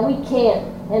that we care.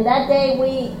 And that day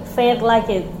we fed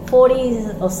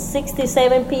 40 or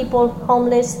 67 people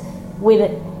homeless with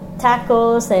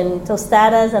tacos and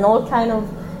tostadas and all kind of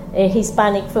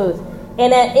Hispanic food.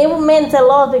 And it meant a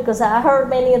lot because I heard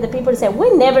many of the people say,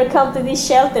 we never come to this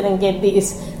shelter and get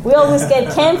this. We always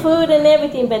get canned food and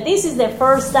everything, but this is the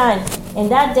first time.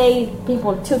 And that day,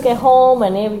 people took it home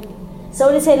and everything.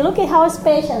 So they said, look at how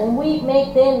special, and we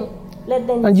make them, let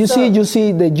them And you serve.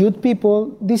 see the youth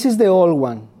people, this is the old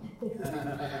one.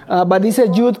 But these are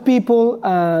youth people,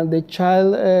 the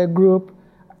child group,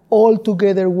 all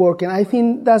together working. I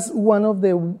think that's one of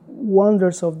the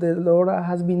wonders of the Lord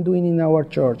has been doing in our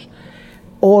church.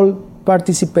 All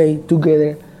participate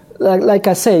together, like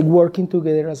I say, working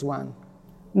together as one.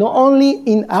 Not only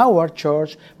in our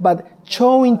church, but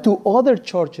showing to other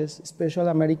churches, especially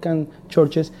American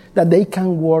churches, that they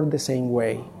can work the same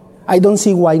way. I don't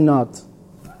see why not.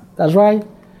 That's right.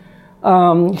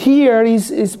 Here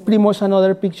is pretty much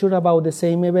another picture about the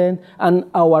same event, and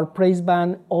our praise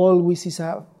band always is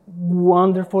a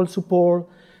wonderful support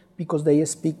because they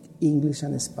speak English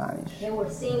and Spanish. They were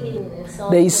singing and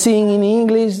songs. They sing in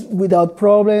English without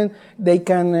problem. They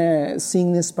can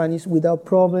sing in Spanish without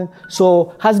problem.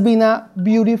 So has been a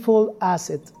beautiful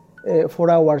asset for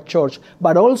our church,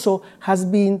 but also has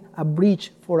been a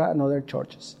bridge for another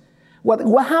churches.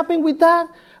 What happened with that?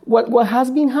 What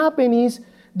has been happening is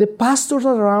the pastors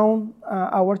around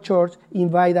our church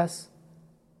invite us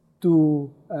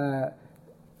to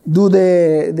do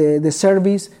the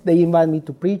service. They invite me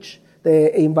to preach.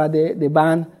 They invite the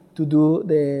band to do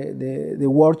the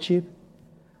worship.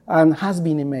 And has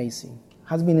been amazing.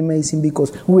 Has been amazing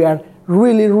because we are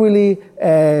really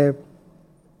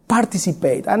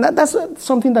participate. And that's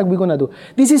something that we're going to do.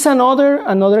 This is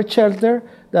another shelter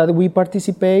that we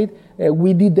participate.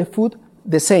 We did the food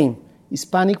the same.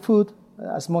 Hispanic food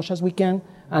as much as we can.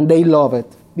 And they love it.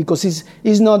 Because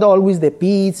it's not always the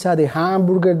pizza, the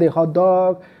hamburger, the hot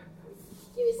dog.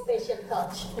 Give a special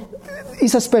touch.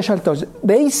 It's a special touch.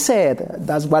 They said,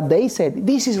 that's what they said,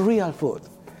 this is real food.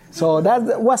 So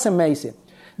that was amazing.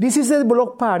 This is the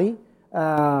block party.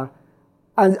 And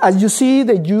as you see,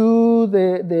 the youth,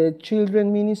 the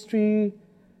children ministry,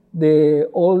 the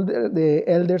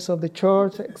elders of the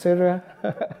church, etc.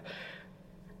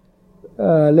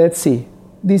 Let's see.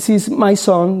 This is my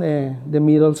son, the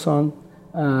middle son.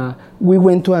 We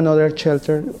went to another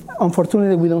shelter.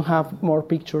 Unfortunately, we don't have more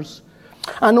pictures.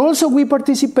 And also we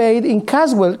participate in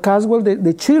Caswell. Caswell,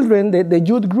 the children, the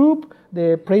youth group,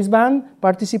 the praise band,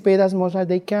 participate as much as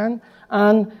they can.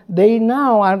 And they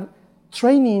now are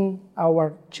training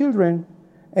our children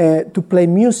to play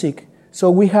music.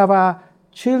 So we have a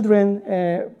children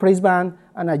praise band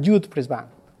and a youth praise band.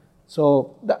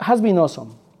 So that has been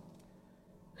awesome.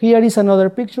 Here is another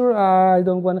picture. I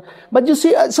don't want to... But you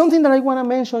see, something that I want to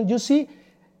mention, you see,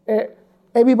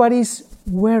 everybody's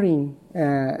wearing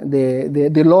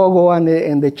the logo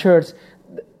and the church.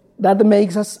 That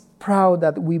makes us proud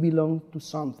that we belong to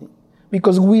something.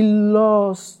 Because we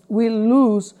lose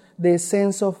the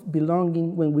sense of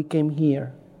belonging when we came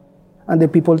here. And the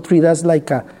people treat us like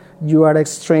you are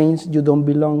strange, you don't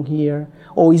belong here,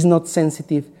 or it's not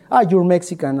sensitive. You're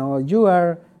Mexican, or you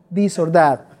are this or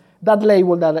that. That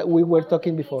label that we were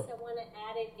talking before. I want to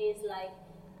add it is like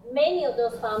many of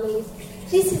those families,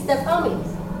 this is the families.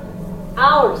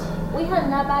 Ours. We have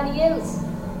nobody else.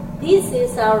 This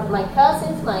is my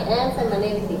cousins, my aunts, and my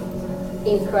everything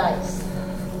in Christ.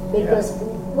 Because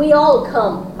we all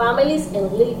come, families,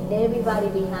 and leave everybody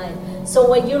behind. So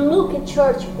when you look at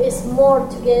church, it's more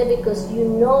together because you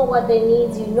know what they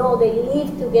need. You know they live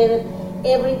together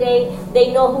every day.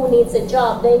 They know who needs a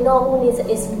job. They know who needs.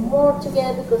 It's more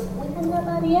together because we have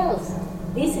nobody else.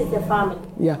 This is the family.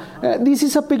 Yeah, this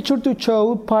is a picture to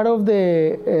show part of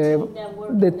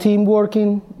the team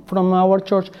working from our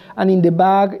church, and in the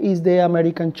back is the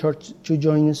American church to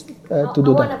join us to do that.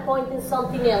 I want to point to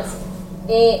something else.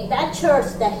 That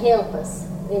church that helped us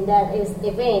in that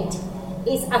event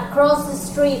is across the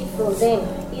street from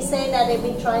them. He said that they've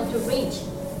been trying to reach,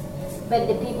 but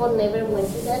the people never went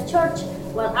to that church.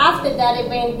 Well, after that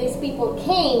event, these people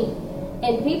came,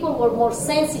 and people were more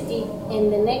sensitive.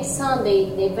 And the next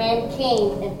Sunday, the van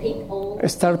came and picked all.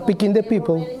 Start picking the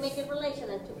people. Really make a relation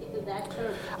and took it to that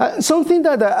church. Something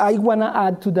that I want to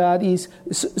add to that is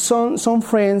some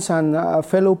friends and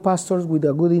fellow pastors with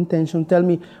a good intention tell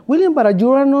me, William, but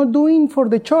you are not doing for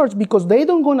the church because they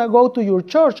don't gonna go to your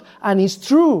church, and it's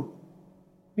true,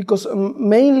 because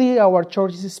mainly our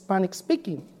church is Hispanic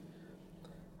speaking.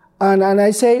 And I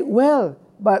say, well,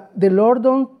 but the Lord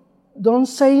don't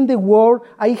say in the word,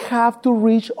 I have to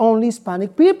reach only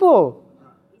Hispanic people.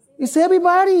 It's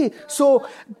everybody. So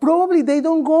probably they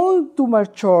don't go to my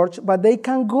church, but they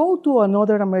can go to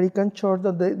another American church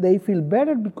that they feel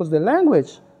better because of the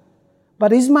language.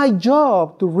 But it's my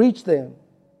job to reach them.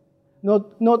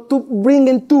 not to bring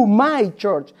into my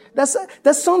church. That's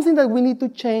something that we need to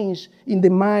change in the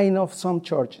mind of some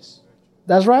churches.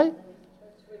 That's right?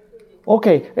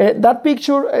 Okay, that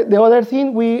picture, the other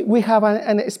thing, we have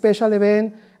a special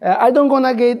event. I don't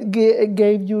gonna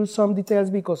give you some details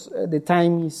because the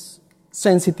time is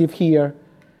sensitive here,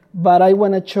 but I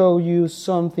wanna show you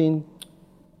something.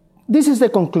 This is the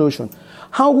conclusion.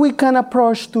 How we can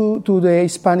approach to the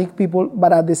Hispanic people,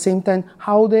 but at the same time,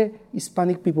 how the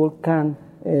Hispanic people can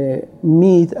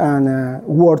meet and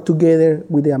work together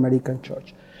with the American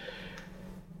church.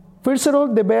 First of all,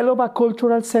 develop a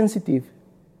cultural sensitive.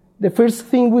 The first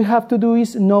thing we have to do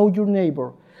is know your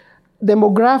neighbor.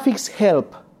 Demographics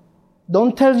help.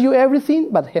 Don't tell you everything,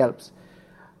 but helps.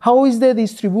 How is the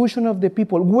distribution of the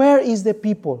people? Where is the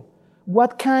people?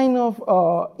 What kind of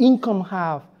income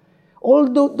have? All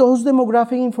those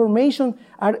demographic information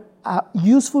are a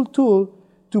useful tool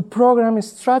to program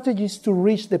strategies to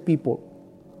reach the people.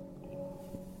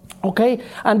 Okay?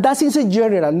 And that is in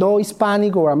general, no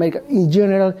Hispanic or American. In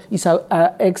general, it's an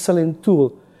excellent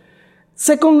tool.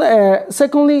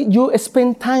 Secondly, you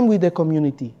spend time with the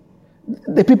community.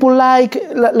 The people like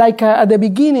at the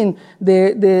beginning,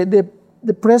 the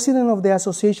president of the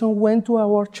association went to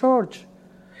our church.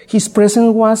 His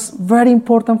presence was very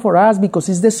important for us because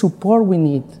it's the support we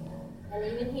need. And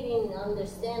even he didn't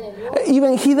understand it.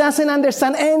 Even he doesn't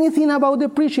understand anything about the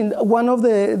preaching. One of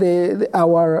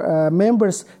our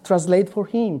members translate for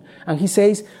him, and he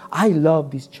says, "I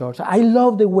love this church. I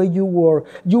love the way you work.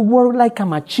 You work like a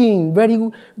machine,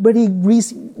 very, very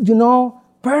greasy.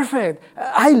 Perfect.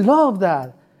 I love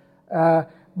that."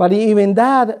 But even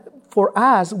that for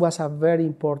us was a very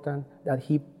important that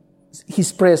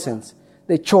his presence.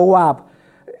 They show up.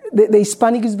 The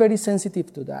Hispanic is very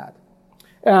sensitive to that.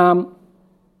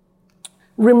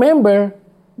 Remember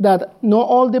that not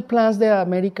all the plans the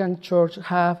American church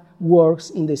have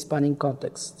works in the Hispanic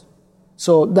context.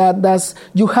 So that's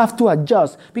you have to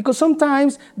adjust because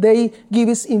sometimes they give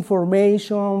us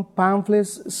information,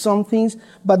 pamphlets, some things,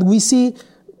 but we see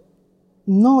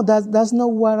no, that's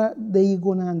not what they're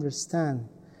gonna understand.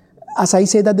 As I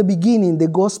said at the beginning, the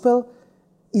gospel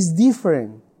is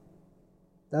different.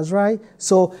 That's right.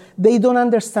 So they don't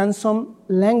understand some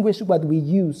language what we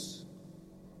use.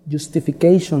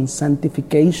 Justification,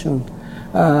 sanctification,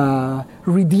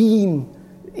 redeem.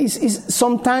 Is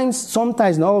sometimes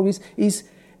not always, is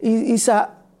a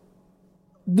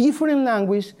different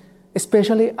language,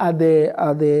 especially at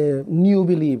the new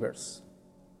believers.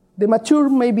 The mature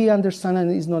maybe understand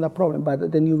and it's not a problem,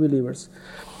 but the new believers.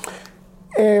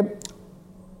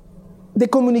 The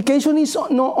communication is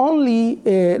not only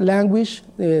language,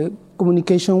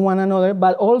 communication one another,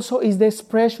 but also is the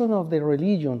expression of the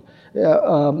religion,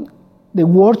 the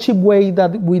worship way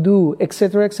that we do,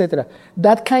 etc., etc.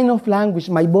 That kind of language,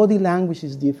 my body language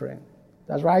is different.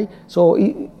 That's right. So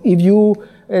if you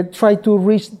try to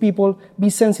reach people, be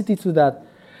sensitive to that.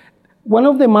 One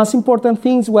of the most important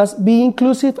things was be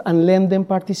inclusive and let them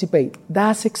participate.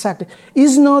 That's exactly.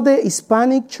 It's not the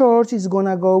Hispanic church is going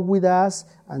to go with us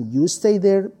and you stay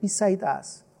there beside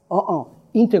us.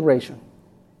 Integration.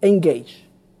 Engage.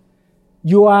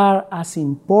 You are as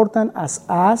important as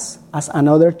us, as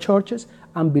another churches,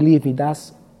 and believe me,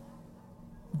 that's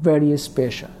very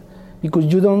special. Because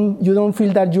you don't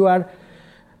feel that you are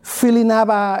filling up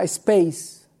a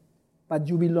space, but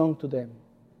you belong to them.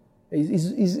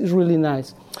 It's really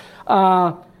nice.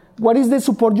 What is the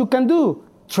support you can do?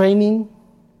 Training,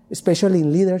 especially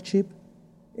in leadership,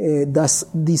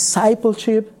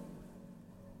 discipleship,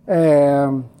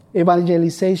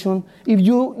 evangelization. If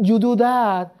you do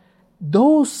that,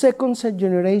 those second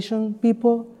generation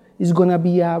people is going to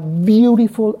be a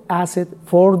beautiful asset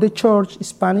for the church,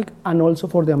 Hispanic, and also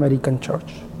for the American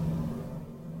church.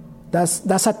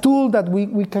 That's a tool that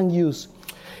we can use.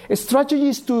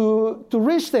 Strategies to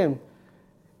reach them.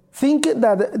 Think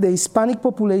that the Hispanic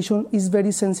population is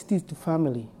very sensitive to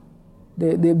family.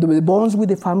 The bonds with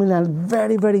the family are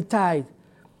very, very tight.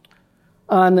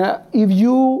 And if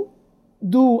you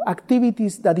do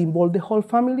activities that involve the whole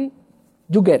family,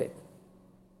 you get it.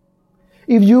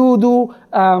 If you do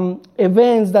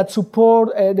events that support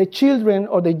the children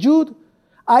or the youth,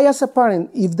 I as a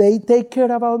parent, if they take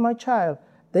care about my child,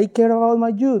 take care about my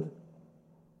youth,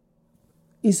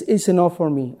 it's enough for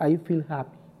me. I feel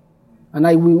happy. And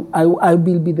I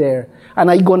will be there. And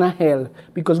I'm going to help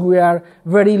because we are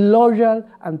very loyal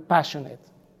and passionate.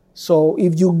 So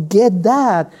if you get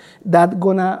that, that's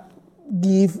going to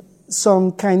give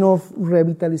some kind of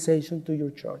revitalization to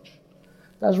your church.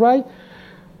 That's right.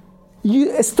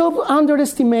 You stop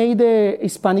underestimate the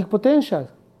Hispanic potential.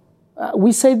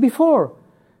 We said before,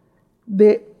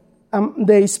 the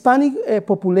The Hispanic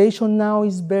population now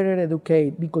is better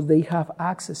educated because they have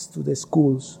access to the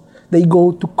schools. They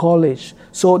go to college.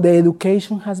 So the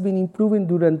education has been improving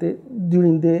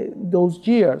during those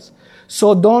years.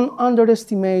 So don't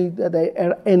underestimate that they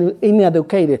are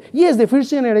uneducated. Yes, the first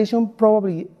generation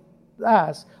probably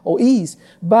does or is,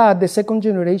 but the second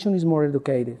generation is more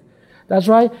educated. That's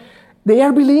right. They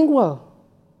are bilingual.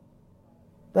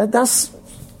 That's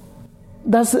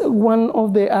one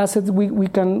of the assets we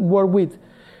can work with.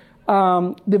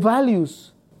 The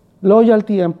values,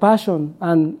 loyalty and passion,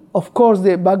 and of course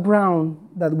the background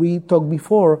that we talked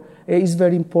before is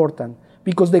very important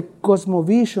because the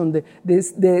cosmovision,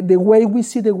 the way we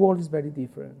see the world is very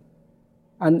different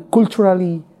and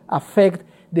culturally affect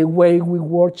the way we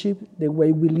worship, the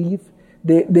way we live,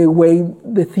 the way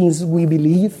the things we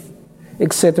believe,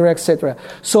 etc., etc.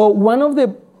 So one of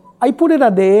the, I put it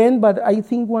at the end, but I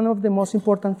think one of the most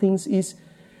important things is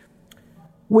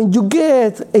when you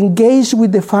get engaged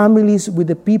with the families, with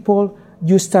the people,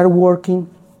 you start working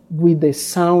with the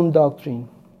sound doctrine.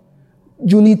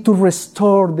 You need to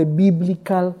restore the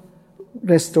biblical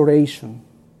restoration.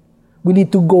 We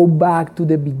need to go back to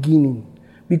the beginning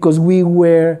because we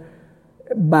were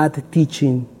bad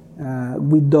teaching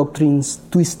with doctrines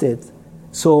twisted.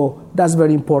 So that's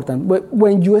very important. But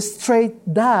when you straight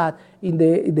that in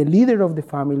the leader of the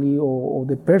family or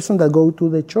the person that go to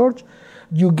the church,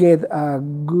 you get a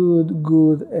good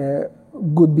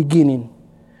beginning,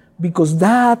 because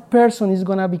that person is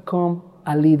going to become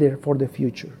a leader for the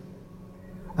future.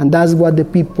 And that's what the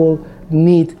people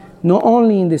need, not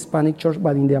only in the Hispanic church,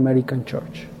 but in the American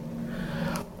church.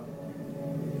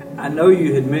 I know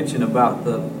you had mentioned about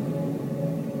the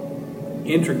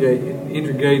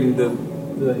integrating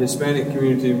the Hispanic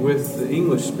community with the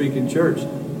English-speaking church,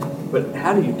 but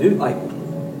how do you do? Where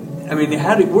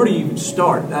do you even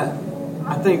start?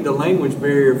 I think the language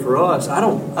barrier for us, I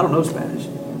don't know Spanish,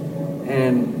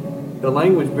 and the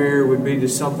language barrier would be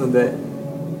just something that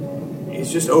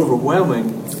is just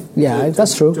overwhelming. Yeah,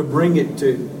 that's true. To bring it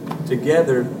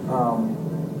together.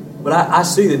 But I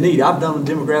see the need. I've done a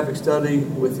demographic study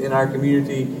within our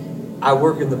community. I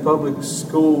work in the public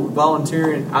school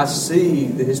volunteering. I see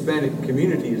the Hispanic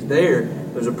community is there.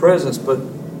 There's a presence, but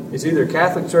it's either a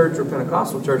Catholic church or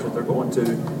Pentecostal church that they're going to.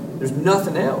 There's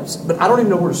nothing else. But I don't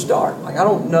even know where to start. I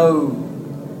don't know.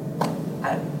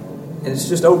 And it's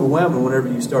just overwhelming whenever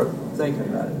you start thinking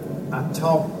about it.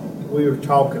 We were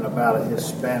talking about a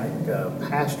Hispanic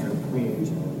pastor in the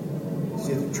community.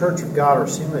 See, the Church of God or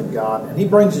Assembly of God, and he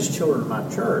brings his children to my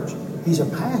church. He's a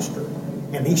pastor,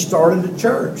 and he started a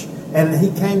church. And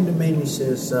he came to me and he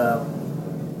says, we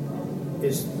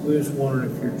was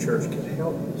wondering if your church could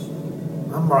help us.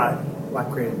 I'm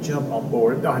ready to jump on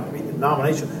board. It don't have to be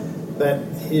denomination. That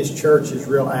his church is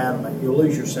real adamant. You'll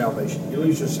lose your salvation. You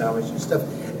lose your salvation stuff.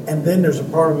 And then there's a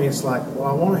part of me that's like, well,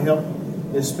 I want to help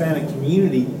the Hispanic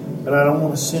community, but I don't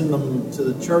want to send them to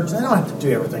the church. They don't have to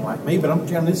do everything like me, but I'm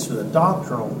telling this is a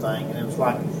doctrinal thing. And it was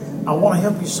like, I want to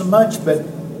help you so much,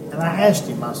 and I asked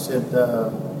him, I said,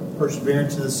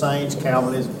 Perseverance of the Saints,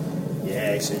 Calvinism.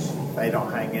 Yeah, he says, if they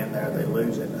don't hang in there, they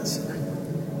lose it. And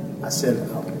I said,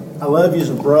 I love you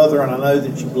as a brother, and I know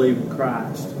that you believe in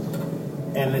Christ.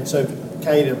 And it's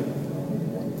okay to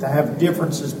have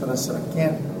differences, but I said,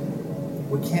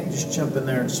 we can't just jump in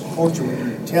there and support you. When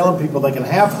you're telling people they can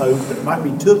have hope, but it might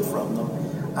be took from them.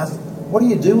 What do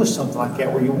you do with something like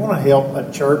that where you want to help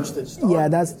a church that's... Yeah,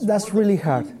 that's really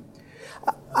hard.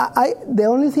 The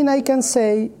only thing I can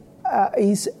say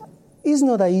is it's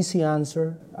not an easy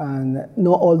answer, and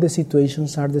not all the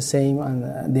situations are the same,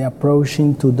 and the approach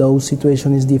into those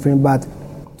situations is different, but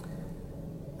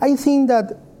I think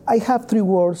that I have 3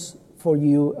 words for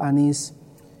you, and is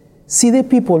see the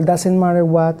people, doesn't matter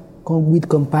what, with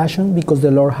compassion, because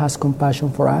the Lord has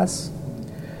compassion for us,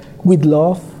 with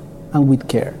love and with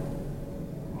care.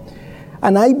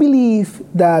 And I believe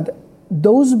that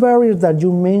those barriers that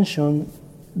you mentioned,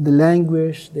 the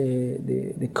language,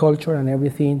 the culture and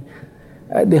everything,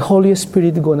 the Holy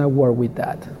Spirit is going to work with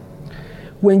that.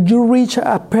 When you reach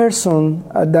a person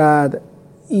that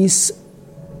is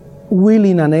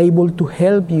willing and able to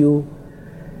help you,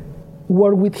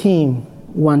 work with him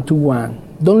one-to-one.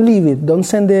 Don't leave it. Don't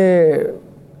send the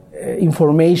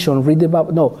information, read the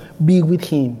Bible. No, be with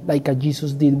him like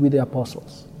Jesus did with the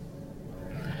apostles.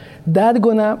 That's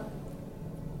going to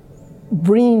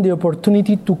bring the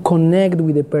opportunity to connect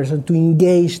with the person, to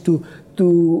engage, to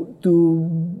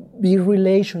be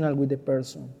relational with the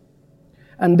person.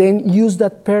 And then use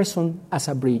that person as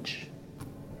a bridge.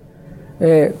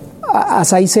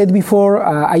 As I said before,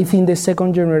 I think the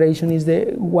second generation is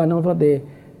one of the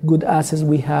good assets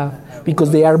we have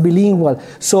because they are bilingual.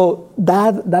 So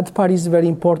that part is very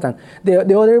important.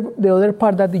 The other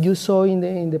part that you saw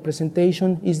in the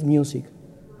presentation is music.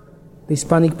 The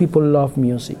Hispanic people love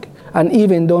music, and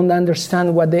even don't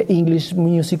understand what the English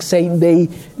music say.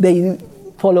 They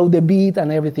follow the beat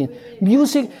and everything.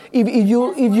 Music, if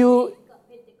you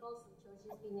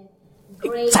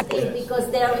great Exactly.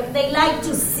 because they like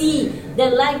to see, they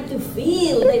like to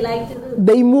feel, they like to do.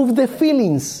 they move the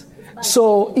feelings.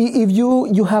 So if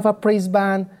you have a praise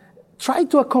band, try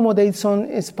to accommodate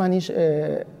some Spanish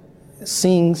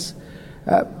sings,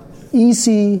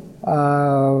 easy,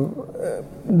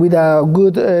 with a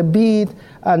good beat.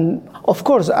 And of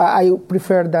course, I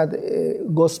prefer that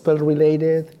gospel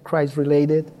related, Christ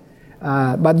related.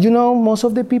 But most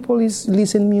of the people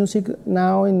listen music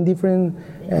now in different.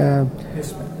 I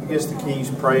guess the key is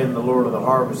praying the Lord of the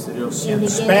harvest that He'll send The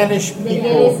Spanish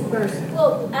people.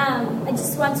 Well, I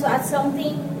just want to add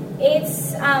something.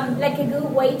 It's like a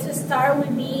good way to start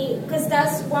would be, because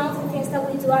that's one of the things that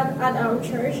we do at our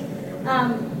church.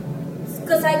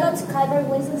 Because I go to Calvary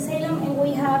Winston-Salem, and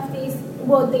we have this,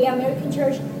 the American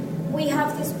church, we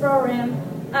have this program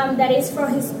that is for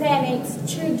Hispanics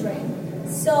children.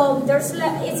 So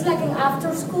it's like an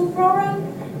after-school program,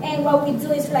 and what we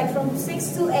do is like from 6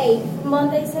 to 8,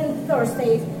 Mondays and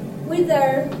Thursdays. We're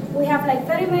there. We have like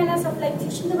 30 minutes of like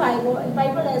teaching the Bible and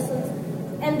Bible lessons,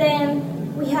 and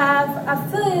then we have a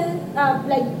food,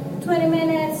 like 20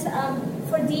 minutes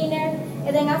for dinner,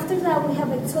 and then after that we have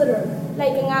a tutor,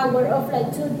 like an hour of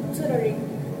like tutoring,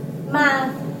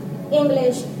 math,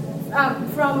 English,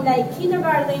 from like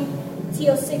kindergarten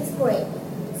till 6th grade.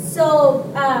 So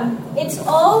it's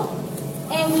all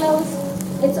Anglos,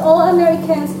 it's all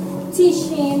Americans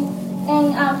teaching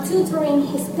and tutoring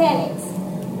Hispanics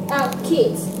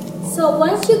kids. So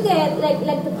once you get,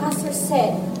 like the pastor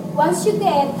said, once you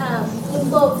get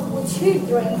involved with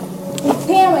children, the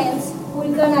parents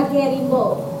will gonna get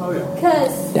involved. Oh, yeah.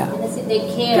 Because Yeah. They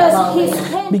care about it.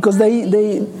 Hispanics Because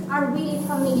they are really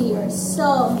familiar.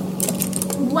 So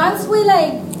once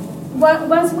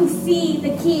we see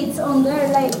the kids on there,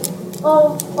 like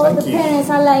all Thank the you. parents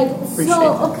are like, Appreciate so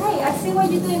that. okay, I see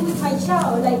what you're doing with my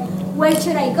child. Like, where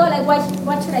should I go? Like,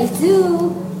 what should I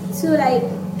do to like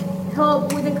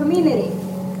help with the community?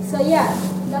 So yeah,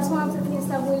 that's one of the things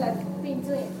that we like been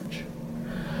doing.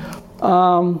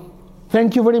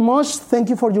 thank you very much. Thank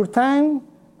you for your time,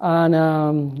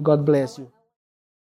 and God bless you.